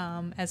it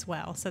as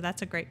well. So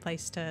that's a great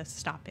place to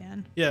stop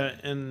in. Yeah,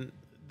 and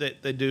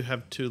they do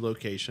have 2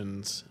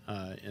 locations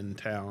in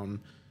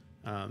town.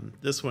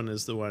 This one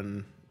is the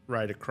one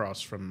right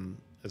across from,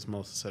 as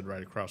Melissa said,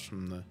 right across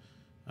from the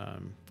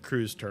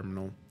cruise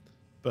terminal.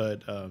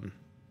 But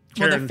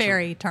the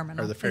ferry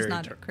terminal. The ferry There's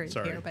not a cruise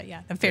sorry. here, but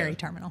the ferry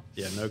terminal.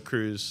 Yeah, no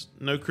cruise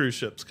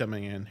ships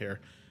coming in here,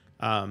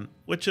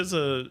 which is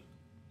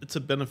it's a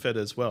benefit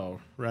as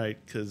well, right?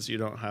 Because you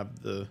don't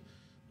have the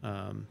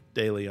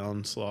daily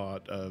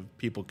onslaught of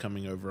people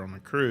coming over on a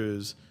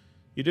cruise.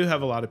 You do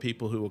have a lot of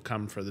people who will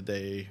come for the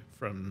day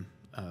from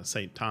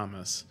St.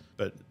 Thomas,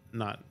 but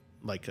not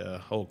like a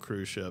whole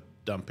cruise ship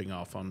dumping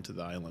off onto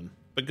the island.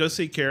 But go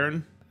see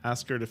Karen.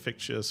 Ask her to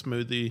fix you a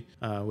smoothie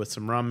with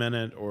some rum in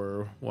it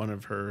or one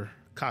of her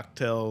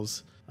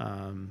cocktails,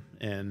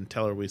 and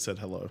tell her we said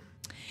hello.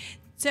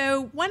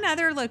 So one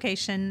other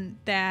location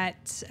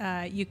that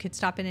you could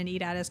stop in and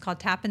eat at is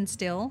called Tap and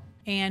Still.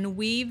 And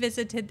we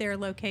visited their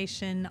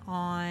location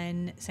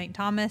on St.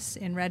 Thomas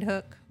in Red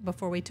Hook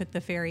before we took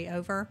the ferry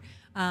over.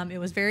 It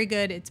was very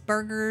good. It's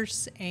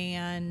burgers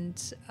and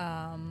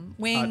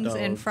wings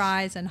and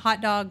fries and hot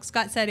dogs.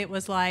 Scott said it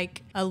was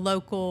like a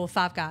local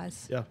Five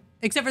Guys. Yeah.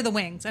 Except for the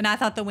wings. And I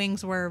thought the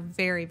wings were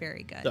very,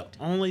 very good. The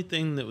only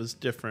thing that was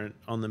different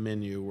on the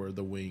menu were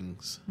the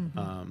wings.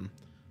 Mm-hmm.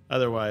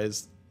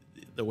 Otherwise,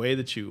 the way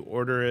that you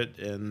order it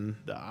and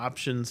the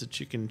options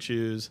that you can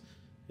choose,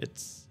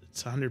 it's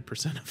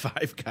 100% a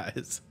Five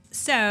Guys.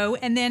 So,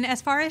 and then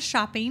as far as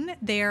shopping,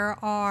 there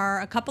are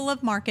a couple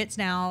of markets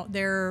now.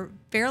 They're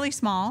fairly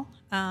small,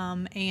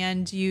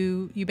 and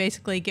you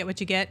basically get what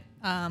you get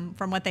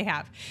from what they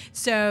have.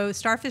 So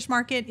Starfish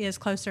Market is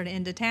closer to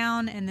into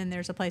town, and then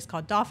there's a place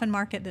called Dolphin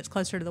Market that's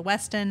closer to the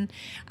Weston.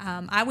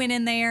 I went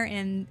in there,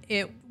 and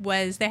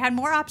they had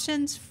more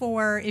options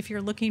for if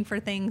you're looking for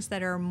things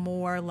that are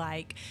more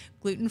like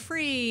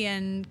gluten-free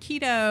and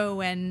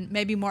keto, and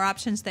maybe more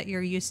options that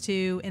you're used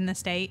to in the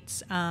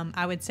States.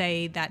 I would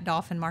say that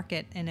Dolphin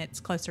Market, and it's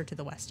closer to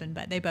the Weston,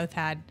 but they both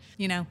had,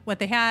 what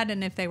they had,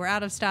 and if they were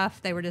out of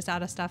stuff, they were just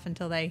out of stuff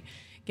until they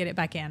get it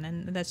back in,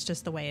 and that's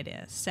just the way it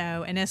is. So,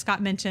 and as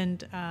Scott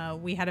mentioned,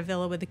 we had a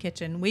villa with a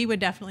kitchen. We would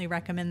definitely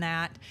recommend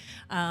that.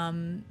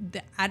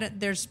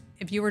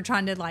 If you were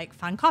trying to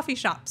find coffee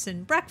shops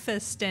and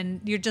breakfast,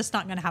 and you're just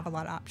not going to have a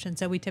lot of options.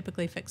 So we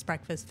typically fix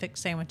breakfast,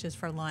 fix sandwiches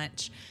for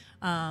lunch,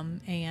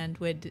 and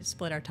would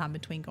split our time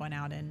between going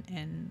out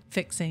and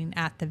fixing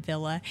at the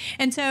villa.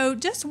 And so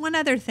just one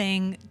other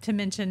thing to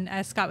mention,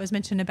 as Scott was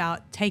mentioning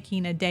about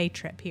taking a day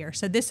trip here.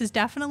 So this is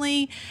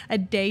definitely a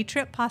day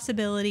trip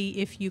possibility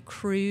if you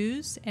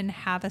cruise and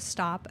have a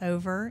stop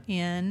over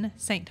in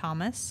St.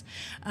 Thomas.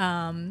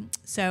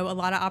 So a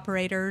lot of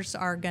operators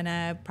are going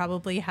to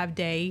probably have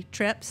day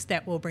trips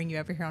that will bring you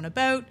over here on a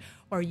boat,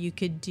 or you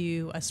could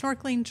do a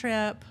snorkeling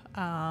trip.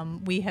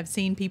 We have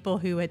seen people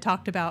who had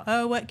talked about,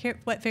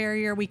 what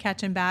ferry are we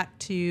catching back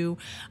to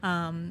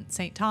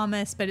St.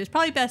 Thomas? But it's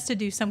probably best to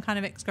do some kind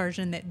of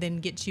excursion that then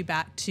gets you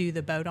back to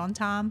the boat on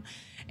time.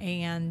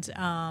 And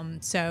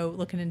so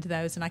looking into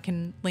those, and I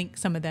can link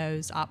some of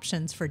those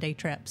options for day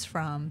trips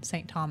from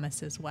St.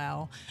 Thomas as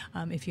well,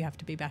 if you have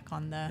to be back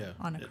on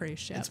a cruise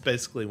ship. It's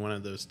basically one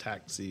of those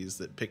taxis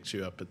that picks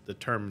you up at the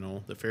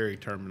terminal, the ferry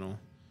terminal,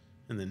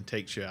 and then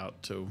takes you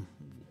out to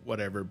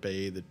whatever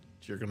bay that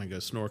you're going to go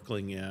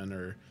snorkeling in,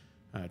 or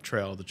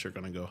trail that you're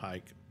going to go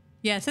hike.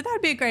 Yeah, so that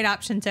would be a great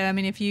option. So, I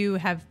mean, if you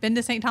have been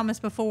to St. Thomas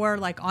before,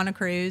 on a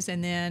cruise,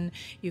 and then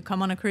you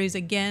come on a cruise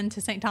again to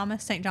St.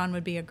 Thomas, St. John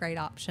would be a great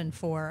option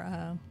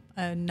for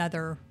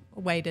another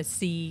way to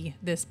see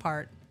this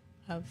part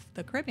of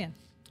the Caribbean.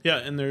 Yeah,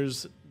 and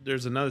there's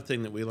another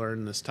thing that we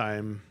learned this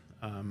time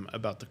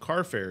about the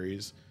car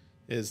ferries,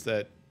 is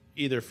that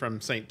either from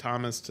St.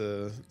 Thomas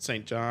to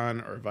St.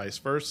 John or vice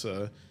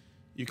versa,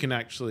 you can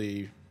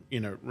actually,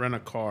 rent a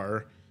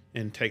car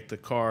and take the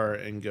car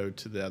and go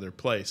to the other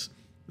place.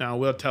 Now, I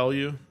will tell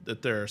you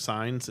that there are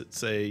signs that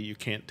say you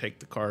can't take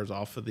the cars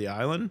off of the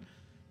island,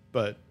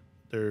 but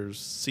there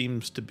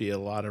seems to be a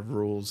lot of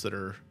rules that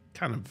are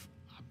kind of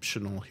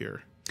optional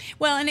here.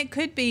 Well, and it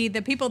could be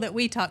the people that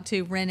we talked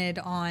to rented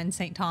on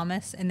St.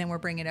 Thomas, and then we're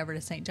bringing it over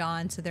to St.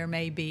 John. So there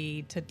may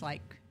be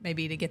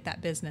maybe to get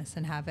that business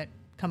and have it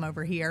come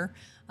over here.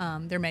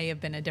 There may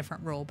have been a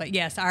different rule, but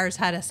yes, ours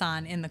had a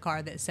sign in the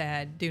car that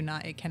said,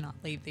 it cannot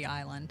leave the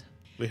island.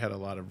 We had a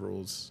lot of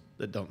rules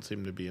that don't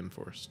seem to be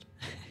enforced.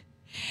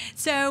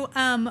 So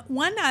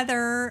one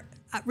other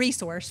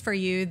resource for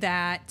you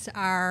that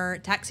our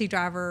taxi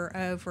driver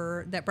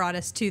that brought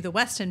us to the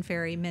Weston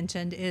Ferry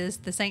mentioned is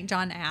the St.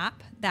 John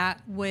app.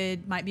 That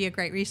might be a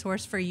great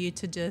resource for you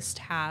to just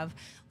have.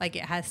 It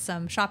has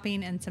some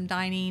shopping and some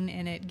dining,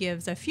 and it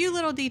gives a few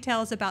little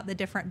details about the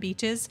different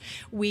beaches.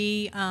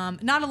 We,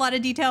 not a lot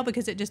of detail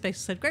because it just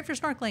basically said, great for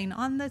snorkeling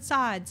on the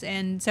sides.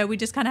 And so we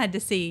just kind of had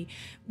to see.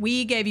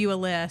 We gave you a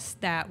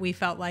list that we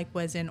felt like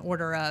was in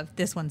order of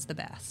this one's the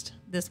best,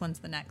 this one's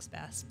the next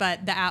best.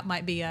 But the app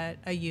might be a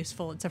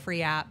useful, it's a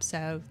free app.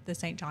 So the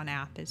St. John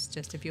app is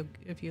just, if you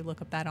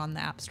look up that on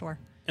the App Store.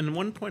 And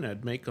one point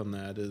I'd make on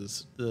that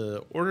is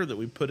the order that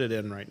we put it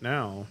in right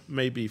now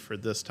may be for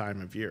this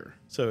time of year.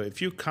 So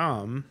if you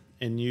come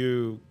and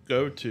you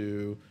go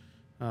to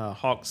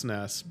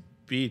Hawksnest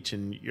Beach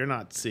and you're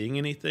not seeing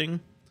anything,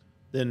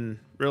 then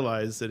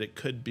realize that it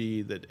could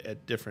be that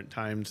at different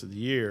times of the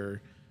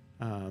year,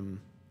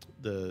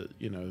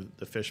 the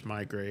fish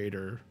migrate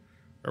or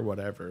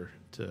whatever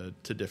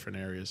to different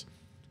areas.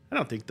 I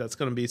don't think that's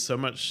going to be so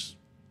much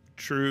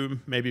true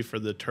maybe for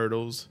the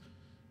turtles.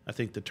 I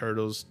think the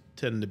turtles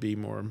tend to be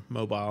more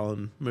mobile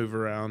and move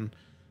around.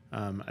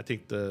 I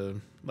think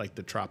the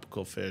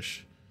tropical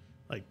fish,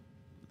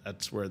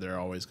 that's where they're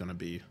always going to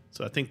be.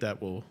 So I think that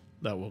will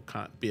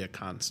be a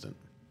constant.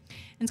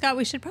 And Scott,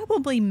 we should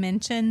probably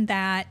mention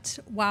that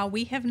while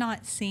we have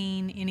not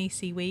seen any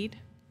seaweed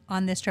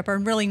on this trip, or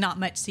really not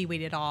much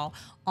seaweed at all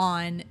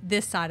on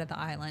this side of the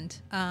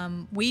island,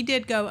 we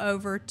did go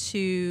over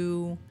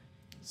to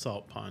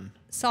Salt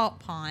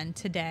Pond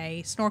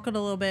today, snorkeled a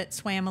little bit,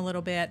 swam a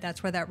little bit.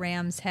 That's where that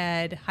Ram's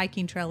Head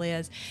hiking trail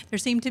is. There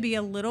seemed to be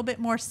a little bit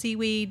more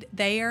seaweed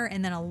there,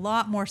 and then a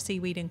lot more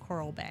seaweed in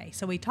Coral Bay.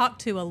 So we talked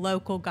to a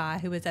local guy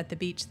who was at the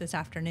beach this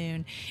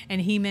afternoon,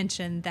 and he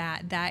mentioned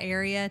that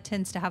area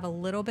tends to have a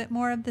little bit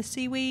more of the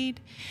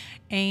seaweed,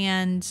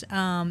 and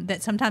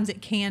that sometimes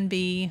it can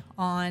be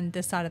on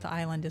this side of the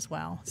island as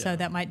well. Yeah. So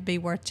that might be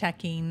worth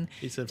checking.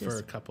 He said for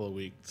a couple of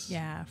weeks.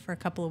 Yeah, for a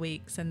couple of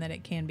weeks, and that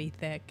it can be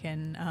thick.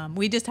 And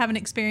we just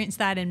haven't experienced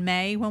that in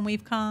May when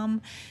we've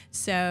come,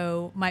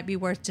 so might be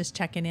worth just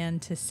checking in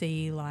to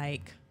see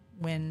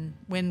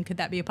when could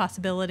that be a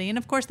possibility? And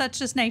of course, that's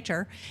just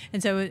nature.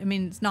 And so, I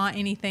mean, it's not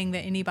anything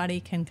that anybody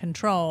can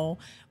control.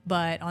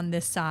 But on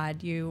this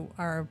side, you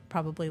are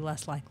probably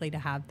less likely to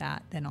have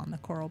that than on the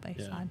Coral Bay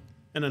side.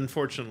 And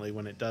unfortunately,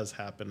 when it does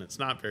happen, it's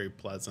not very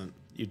pleasant.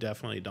 You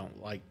definitely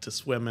don't like to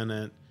swim in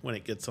it. When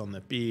it gets on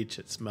the beach,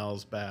 it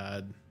smells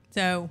bad.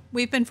 So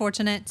we've been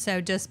fortunate.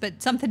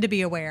 But something to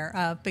be aware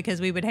of,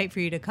 because we would hate for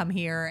you to come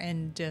here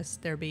and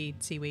just there be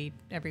seaweed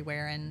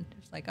everywhere. And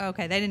it's like,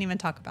 okay, they didn't even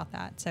talk about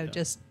that. So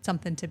just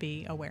something to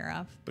be aware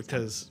of.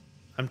 Because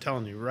I'm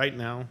telling you right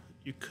now,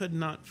 you could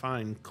not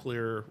find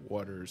clear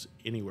waters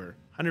anywhere.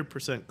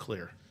 100%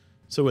 clear.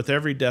 So with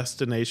every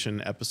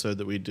destination episode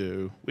that we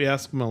do, we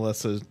ask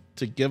Melissa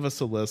to give us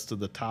a list of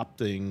the top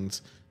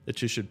things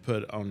that you should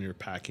put on your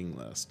packing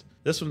list.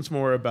 This one's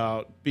more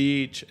about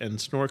beach and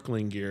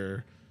snorkeling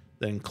gear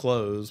than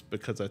clothes,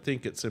 because I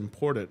think it's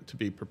important to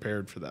be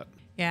prepared for that.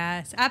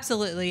 Yes,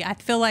 absolutely. I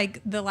feel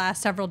like the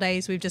last several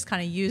days we've just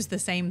kind of used the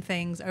same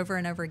things over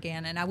and over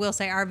again. And I will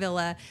say our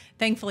villa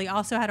thankfully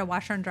also had a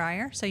washer and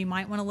dryer. So you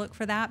might want to look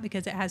for that,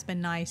 because it has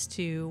been nice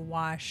to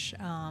wash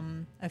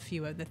a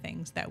few of the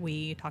things that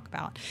we talk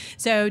about.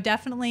 So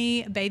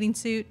definitely a bathing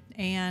suit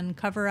and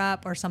cover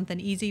up, or something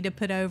easy to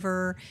put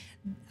over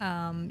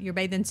your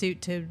bathing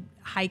suit to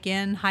hike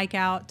in, hike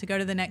out, to go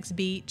to the next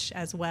beach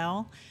as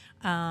well.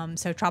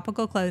 So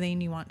tropical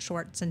clothing, you want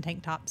shorts and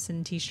tank tops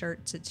and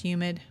t-shirts. It's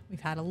humid. We've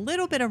had a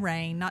little bit of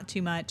rain, not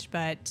too much,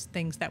 but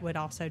things that would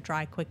also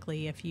dry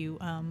quickly if you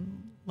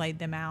laid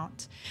them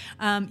out.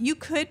 You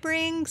could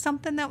bring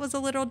something that was a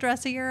little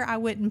dressier. I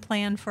wouldn't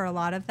plan for a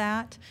lot of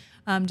that,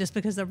 just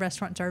because the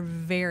restaurants are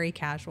very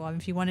casual. I mean,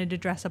 if you wanted to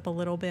dress up a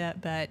little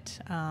bit, but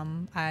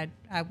I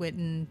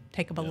wouldn't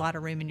take up a lot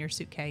of room in your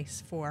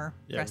suitcase for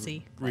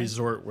dressy clothes.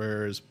 Resort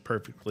wear is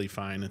perfectly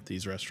fine at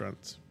these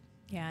restaurants.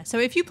 Yeah, so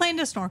if you plan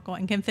to snorkel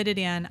and can fit it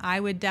in, I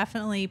would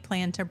definitely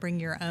plan to bring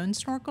your own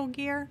snorkel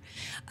gear.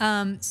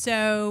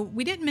 So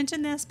we didn't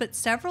mention this, but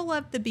several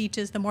of the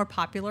beaches, the more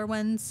popular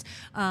ones,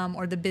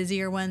 or the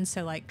busier ones,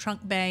 so like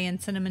Trunk Bay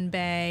and Cinnamon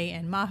Bay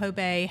and Maho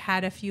Bay,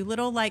 had a few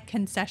little like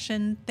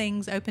concession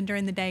things open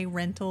during the day,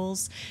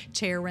 rentals,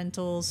 chair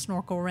rentals,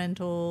 snorkel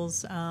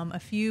rentals, a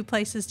few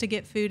places to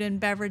get food and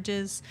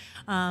beverages,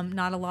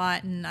 not a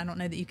lot, and I don't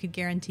know that you could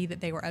guarantee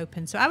that they were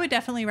open. So I would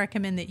definitely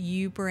recommend that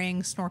you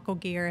bring snorkel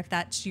gear if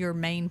that's your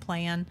main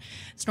plan,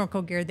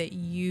 snorkel gear that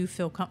you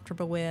feel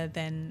comfortable with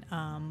and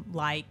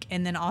like.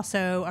 And then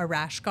also a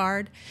rash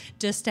guard,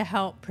 just to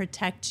help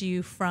protect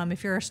you from,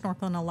 if you're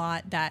snorkeling a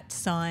lot, that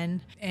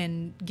sun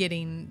and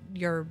getting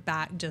your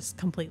back just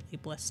completely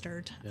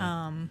blistered.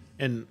 Yeah.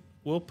 And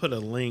we'll put a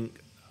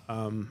link.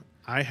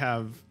 I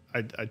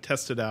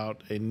tested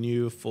out a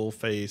new full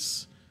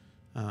face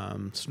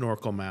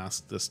snorkel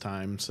mask this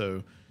time.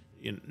 So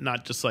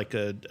not just like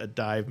a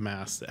dive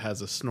mask that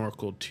has a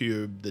snorkel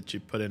tube that you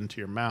put into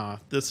your mouth.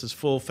 This is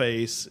full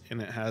face,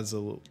 and it has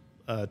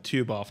a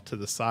tube off to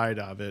the side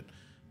of it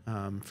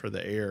for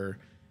the air.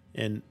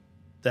 And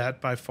that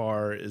by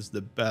far is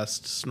the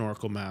best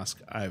snorkel mask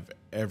I've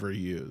ever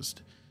used.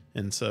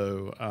 And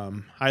so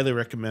highly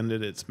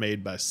recommended. It's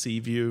made by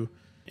Seaview,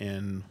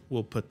 and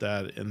we'll put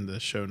that in the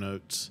show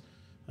notes,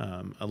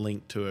 a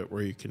link to it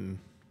where you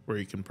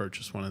can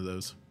purchase one of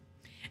those.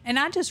 And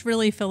I just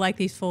really feel like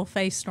these full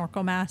face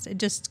snorkel masks, it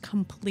just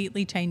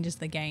completely changes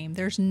the game.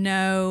 There's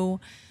no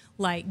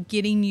like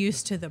getting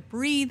used to the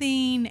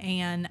breathing,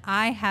 and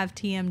I have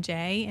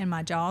TMJ in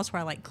my jaws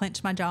where I like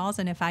clench my jaws,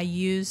 and if I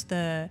use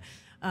the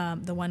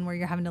one where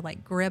you're having to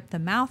like grip the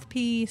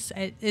mouthpiece,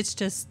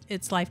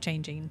 it's life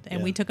changing.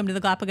 And we took them to the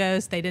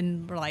Galapagos. They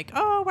were like,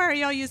 oh, why are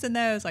y'all using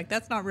those? Like,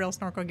 that's not real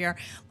snorkel gear.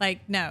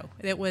 Like, no,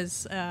 it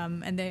was,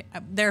 and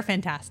they're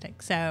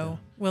fantastic. So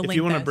we'll link If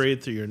you want to those.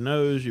 breathe through your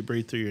nose, you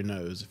breathe through your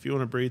nose. If you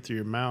want to breathe through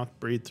your mouth,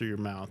 breathe through your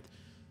mouth.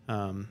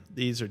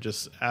 These are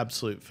just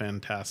absolute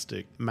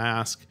fantastic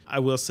masks. I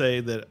will say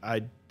that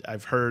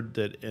I've heard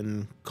that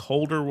in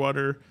colder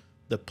water,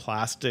 the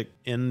plastic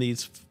in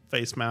these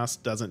face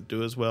mask doesn't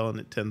do as well, and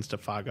it tends to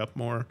fog up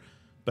more.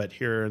 But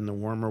here in the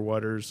warmer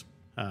waters,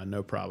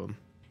 no problem.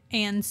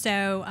 And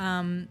so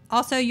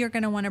also you're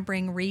going to want to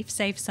bring reef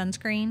safe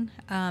sunscreen.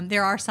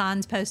 There are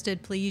signs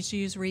posted, please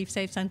use reef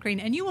safe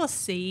sunscreen. And you will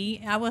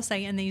see, I will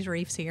say in these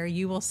reefs here,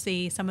 you will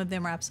see some of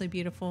them are absolutely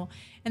beautiful.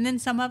 And then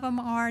some of them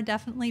are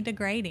definitely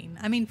degrading.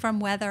 I mean, from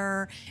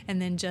weather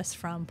and then just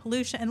from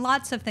pollution and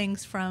lots of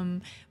things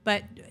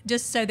but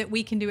just so that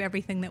we can do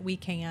everything that we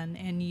can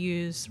and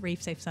use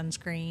reef safe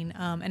sunscreen.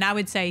 And I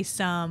would say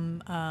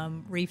some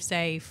reef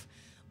safe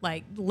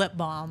like lip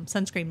balm,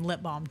 sunscreen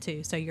lip balm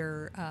too, so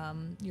your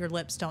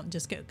lips don't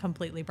just get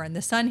completely burned.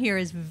 The sun here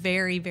is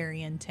very,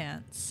 very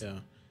intense. Yeah,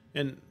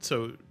 and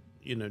so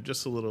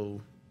just a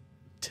little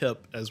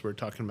tip as we're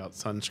talking about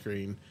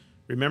sunscreen.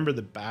 Remember,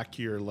 the back of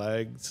your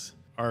legs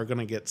are going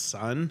to get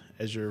sun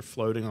as you're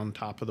floating on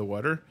top of the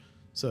water.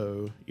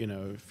 So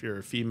if you're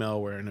a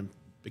female wearing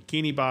a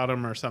bikini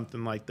bottom or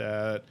something like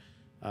that,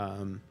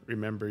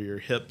 remember your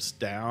hips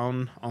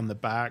down on the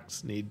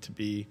backs need to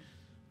be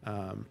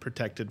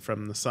protected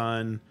from the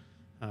sun.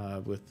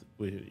 with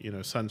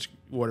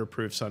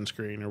waterproof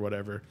sunscreen or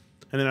whatever.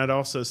 And then I'd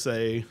also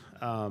say,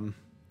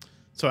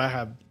 so I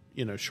have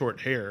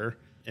short hair,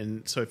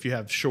 and so if you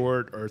have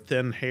short or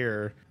thin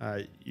hair,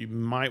 you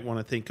might want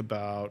to think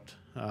about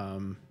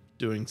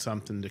doing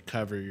something to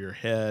cover your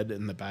head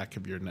and the back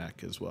of your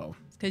neck as well.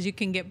 Because you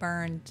can get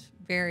burned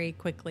very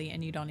quickly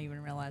and you don't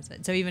even realize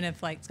it. So even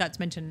if, like Scott's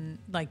mentioned,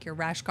 like your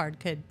rash guard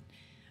could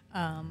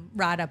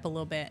ride up a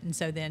little bit, and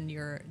so then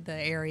the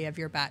area of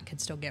your back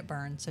could still get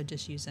burned. So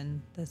just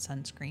using the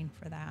sunscreen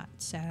for that.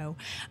 So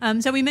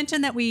we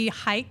mentioned that we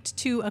hiked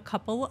to a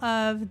couple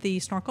of the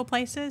snorkel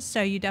places.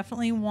 So you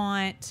definitely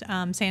want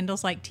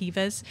sandals like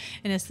Tevas,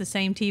 and it's the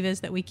same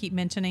Tevas that we keep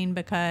mentioning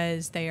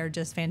because they are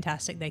just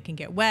fantastic. They can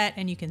get wet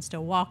and you can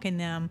still walk in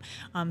them.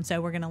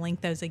 So we're going to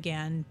link those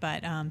again,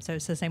 but so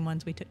it's the same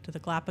ones we took to the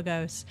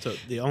Galapagos. So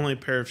the only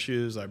pair of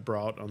shoes I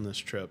brought on this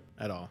trip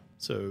at all.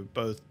 So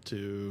both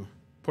to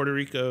Puerto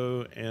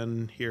Rico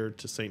and here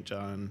to St.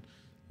 John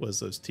was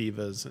those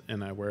Tevas,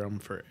 and I wear them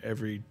for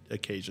every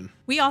occasion.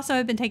 We also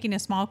have been taking a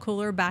small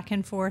cooler back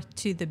and forth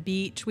to the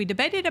beach. We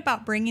debated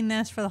about bringing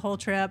this for the whole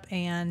trip,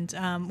 and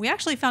we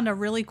actually found a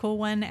really cool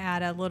one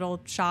at a little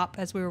shop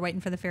as we were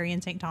waiting for the ferry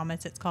in St.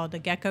 Thomas. It's called the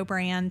Gecko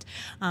brand,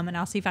 and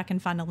I'll see if I can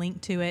find a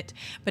link to it.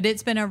 But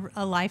it's been a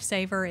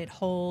lifesaver. It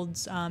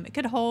holds,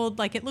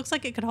 it looks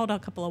like it could hold a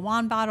couple of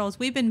wine bottles.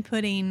 We've been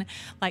putting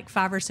like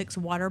 5 or 6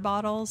 water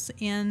bottles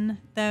in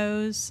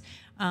those.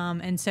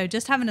 And so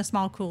just having a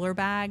small cooler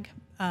bag,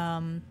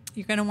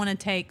 you're going to want to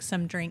take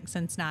some drinks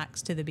and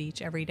snacks to the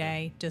beach every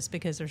day just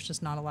because there's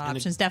just not a lot of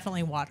options.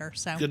 Definitely water.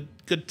 So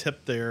good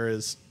tip there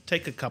is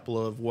take a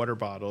couple of water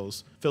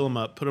bottles, fill them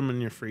up, put them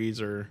in your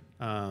freezer,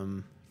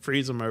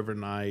 freeze them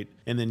overnight,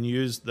 and then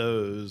use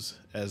those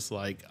as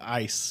like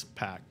ice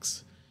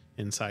packs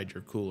inside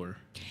your cooler.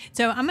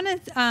 So I'm going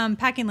to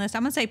packing list.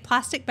 I'm going to say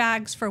plastic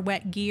bags for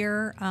wet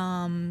gear.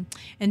 And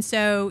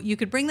so you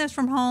could bring those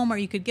from home or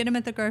you could get them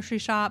at the grocery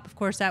shop. Of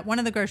course, at one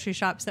of the grocery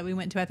shops that we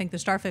went to, I think the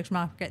Starfish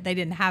Market, they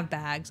didn't have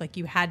bags. Like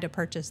you had to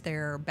purchase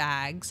their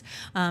bags.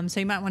 So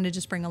you might want to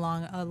just bring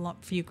along a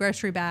few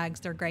grocery bags.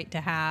 They're great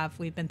to have.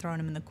 We've been throwing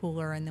them in the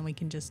cooler, and then we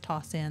can just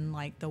toss in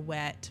like the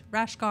wet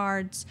rash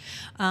guards.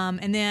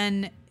 And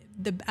then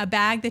a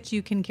bag that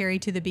you can carry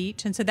to the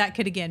beach. And so that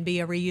could, again,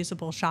 be a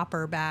reusable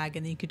shopper bag,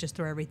 and then you could just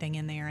throw everything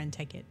in there and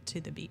take it to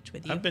the beach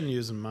with you. I've been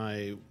using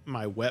my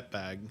wet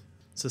bag.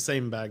 It's the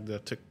same bag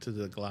that I took to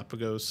the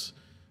Galapagos,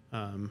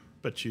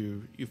 but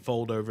you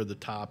fold over the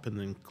top and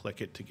then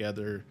click it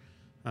together,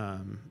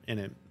 and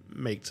it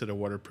makes it a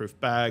waterproof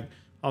bag.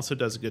 Also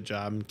does a good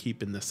job in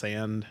keeping the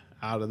sand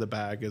out of the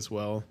bag as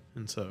well.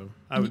 And so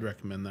I would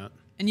recommend that.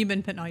 And you've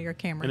been putting all your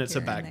camera and it's a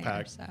gear in there,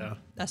 backpack. so yeah.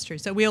 That's true.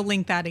 So we'll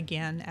link that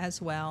again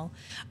as well.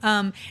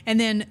 And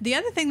then the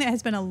other thing that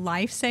has been a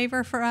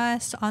lifesaver for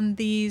us on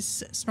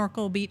these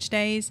snorkel beach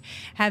days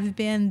have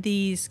been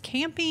these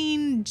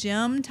camping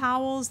gym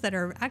towels that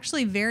are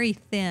actually very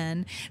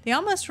thin. They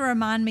almost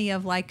remind me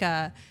of like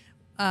a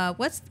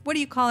what do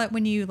you call it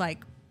when you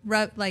like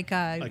like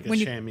a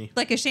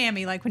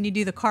chamois, like when you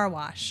do the car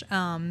wash,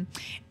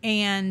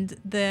 and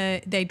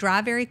they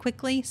dry very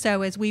quickly.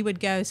 So as we would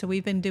go, so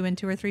we've been doing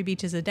 2 or 3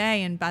 beaches a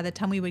day, and by the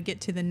time we would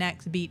get to the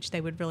next beach, they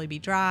would really be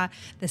dry.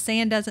 The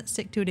sand doesn't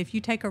stick to it. If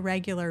you take a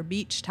regular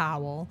beach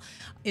towel,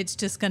 it's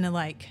just gonna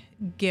like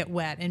get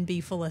wet and be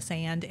full of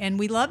sand. And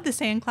we love the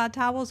sand cloud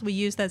towels. We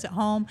use those at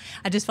home.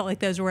 I just felt like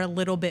those were a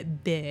little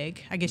bit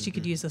big. I guess you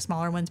could use the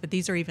smaller ones, but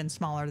these are even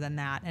smaller than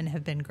that and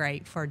have been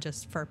great for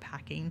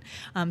packing.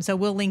 So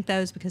we'll link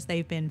those because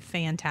they've been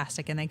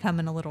fantastic, and they come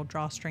in a little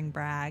drawstring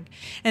bag.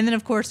 And then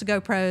of course the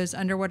GoPros,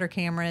 underwater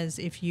cameras,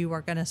 if you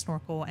are going to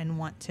snorkel and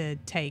want to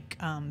take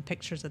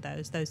pictures of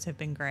those have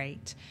been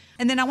great.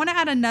 And then I want to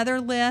add another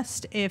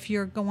list if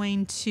you're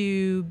going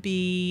to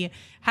be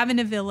having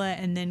a villa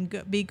and then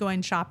be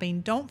going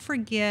shopping. Don't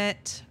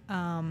forget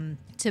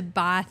to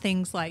buy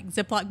things like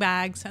Ziploc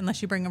bags,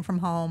 unless you bring them from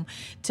home,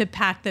 to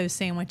pack those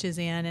sandwiches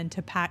in and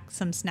to pack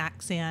some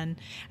snacks in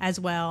as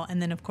well.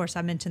 And then, of course,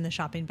 I mentioned the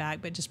shopping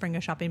bag, but just bring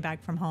a shopping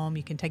bag from home.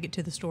 You can take it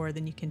to the store,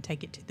 then you can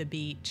take it to the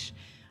beach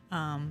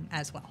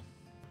as well.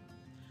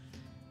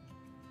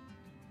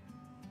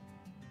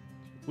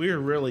 We are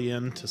really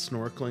into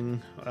snorkeling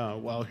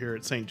while here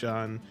at St.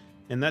 John,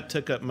 and that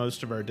took up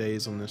most of our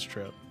days on this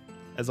trip.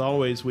 As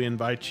always, we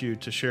invite you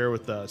to share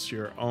with us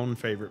your own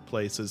favorite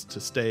places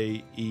to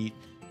stay, eat,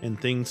 and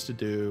things to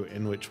do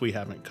in which we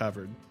haven't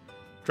covered.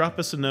 Drop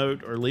us a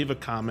note or leave a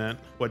comment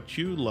what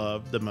you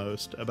love the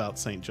most about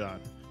St.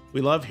 John. We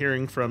love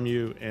hearing from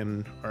you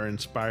and are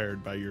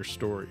inspired by your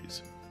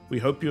stories. We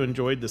hope you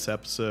enjoyed this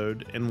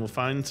episode and will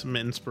find some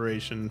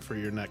inspiration for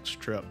your next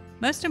trip.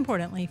 Most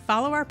importantly,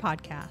 follow our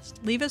podcast,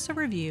 leave us a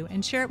review,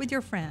 and share it with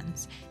your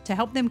friends to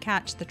help them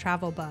catch the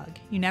travel bug.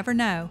 You never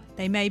know,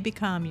 they may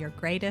become your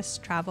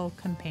greatest travel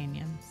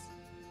companions.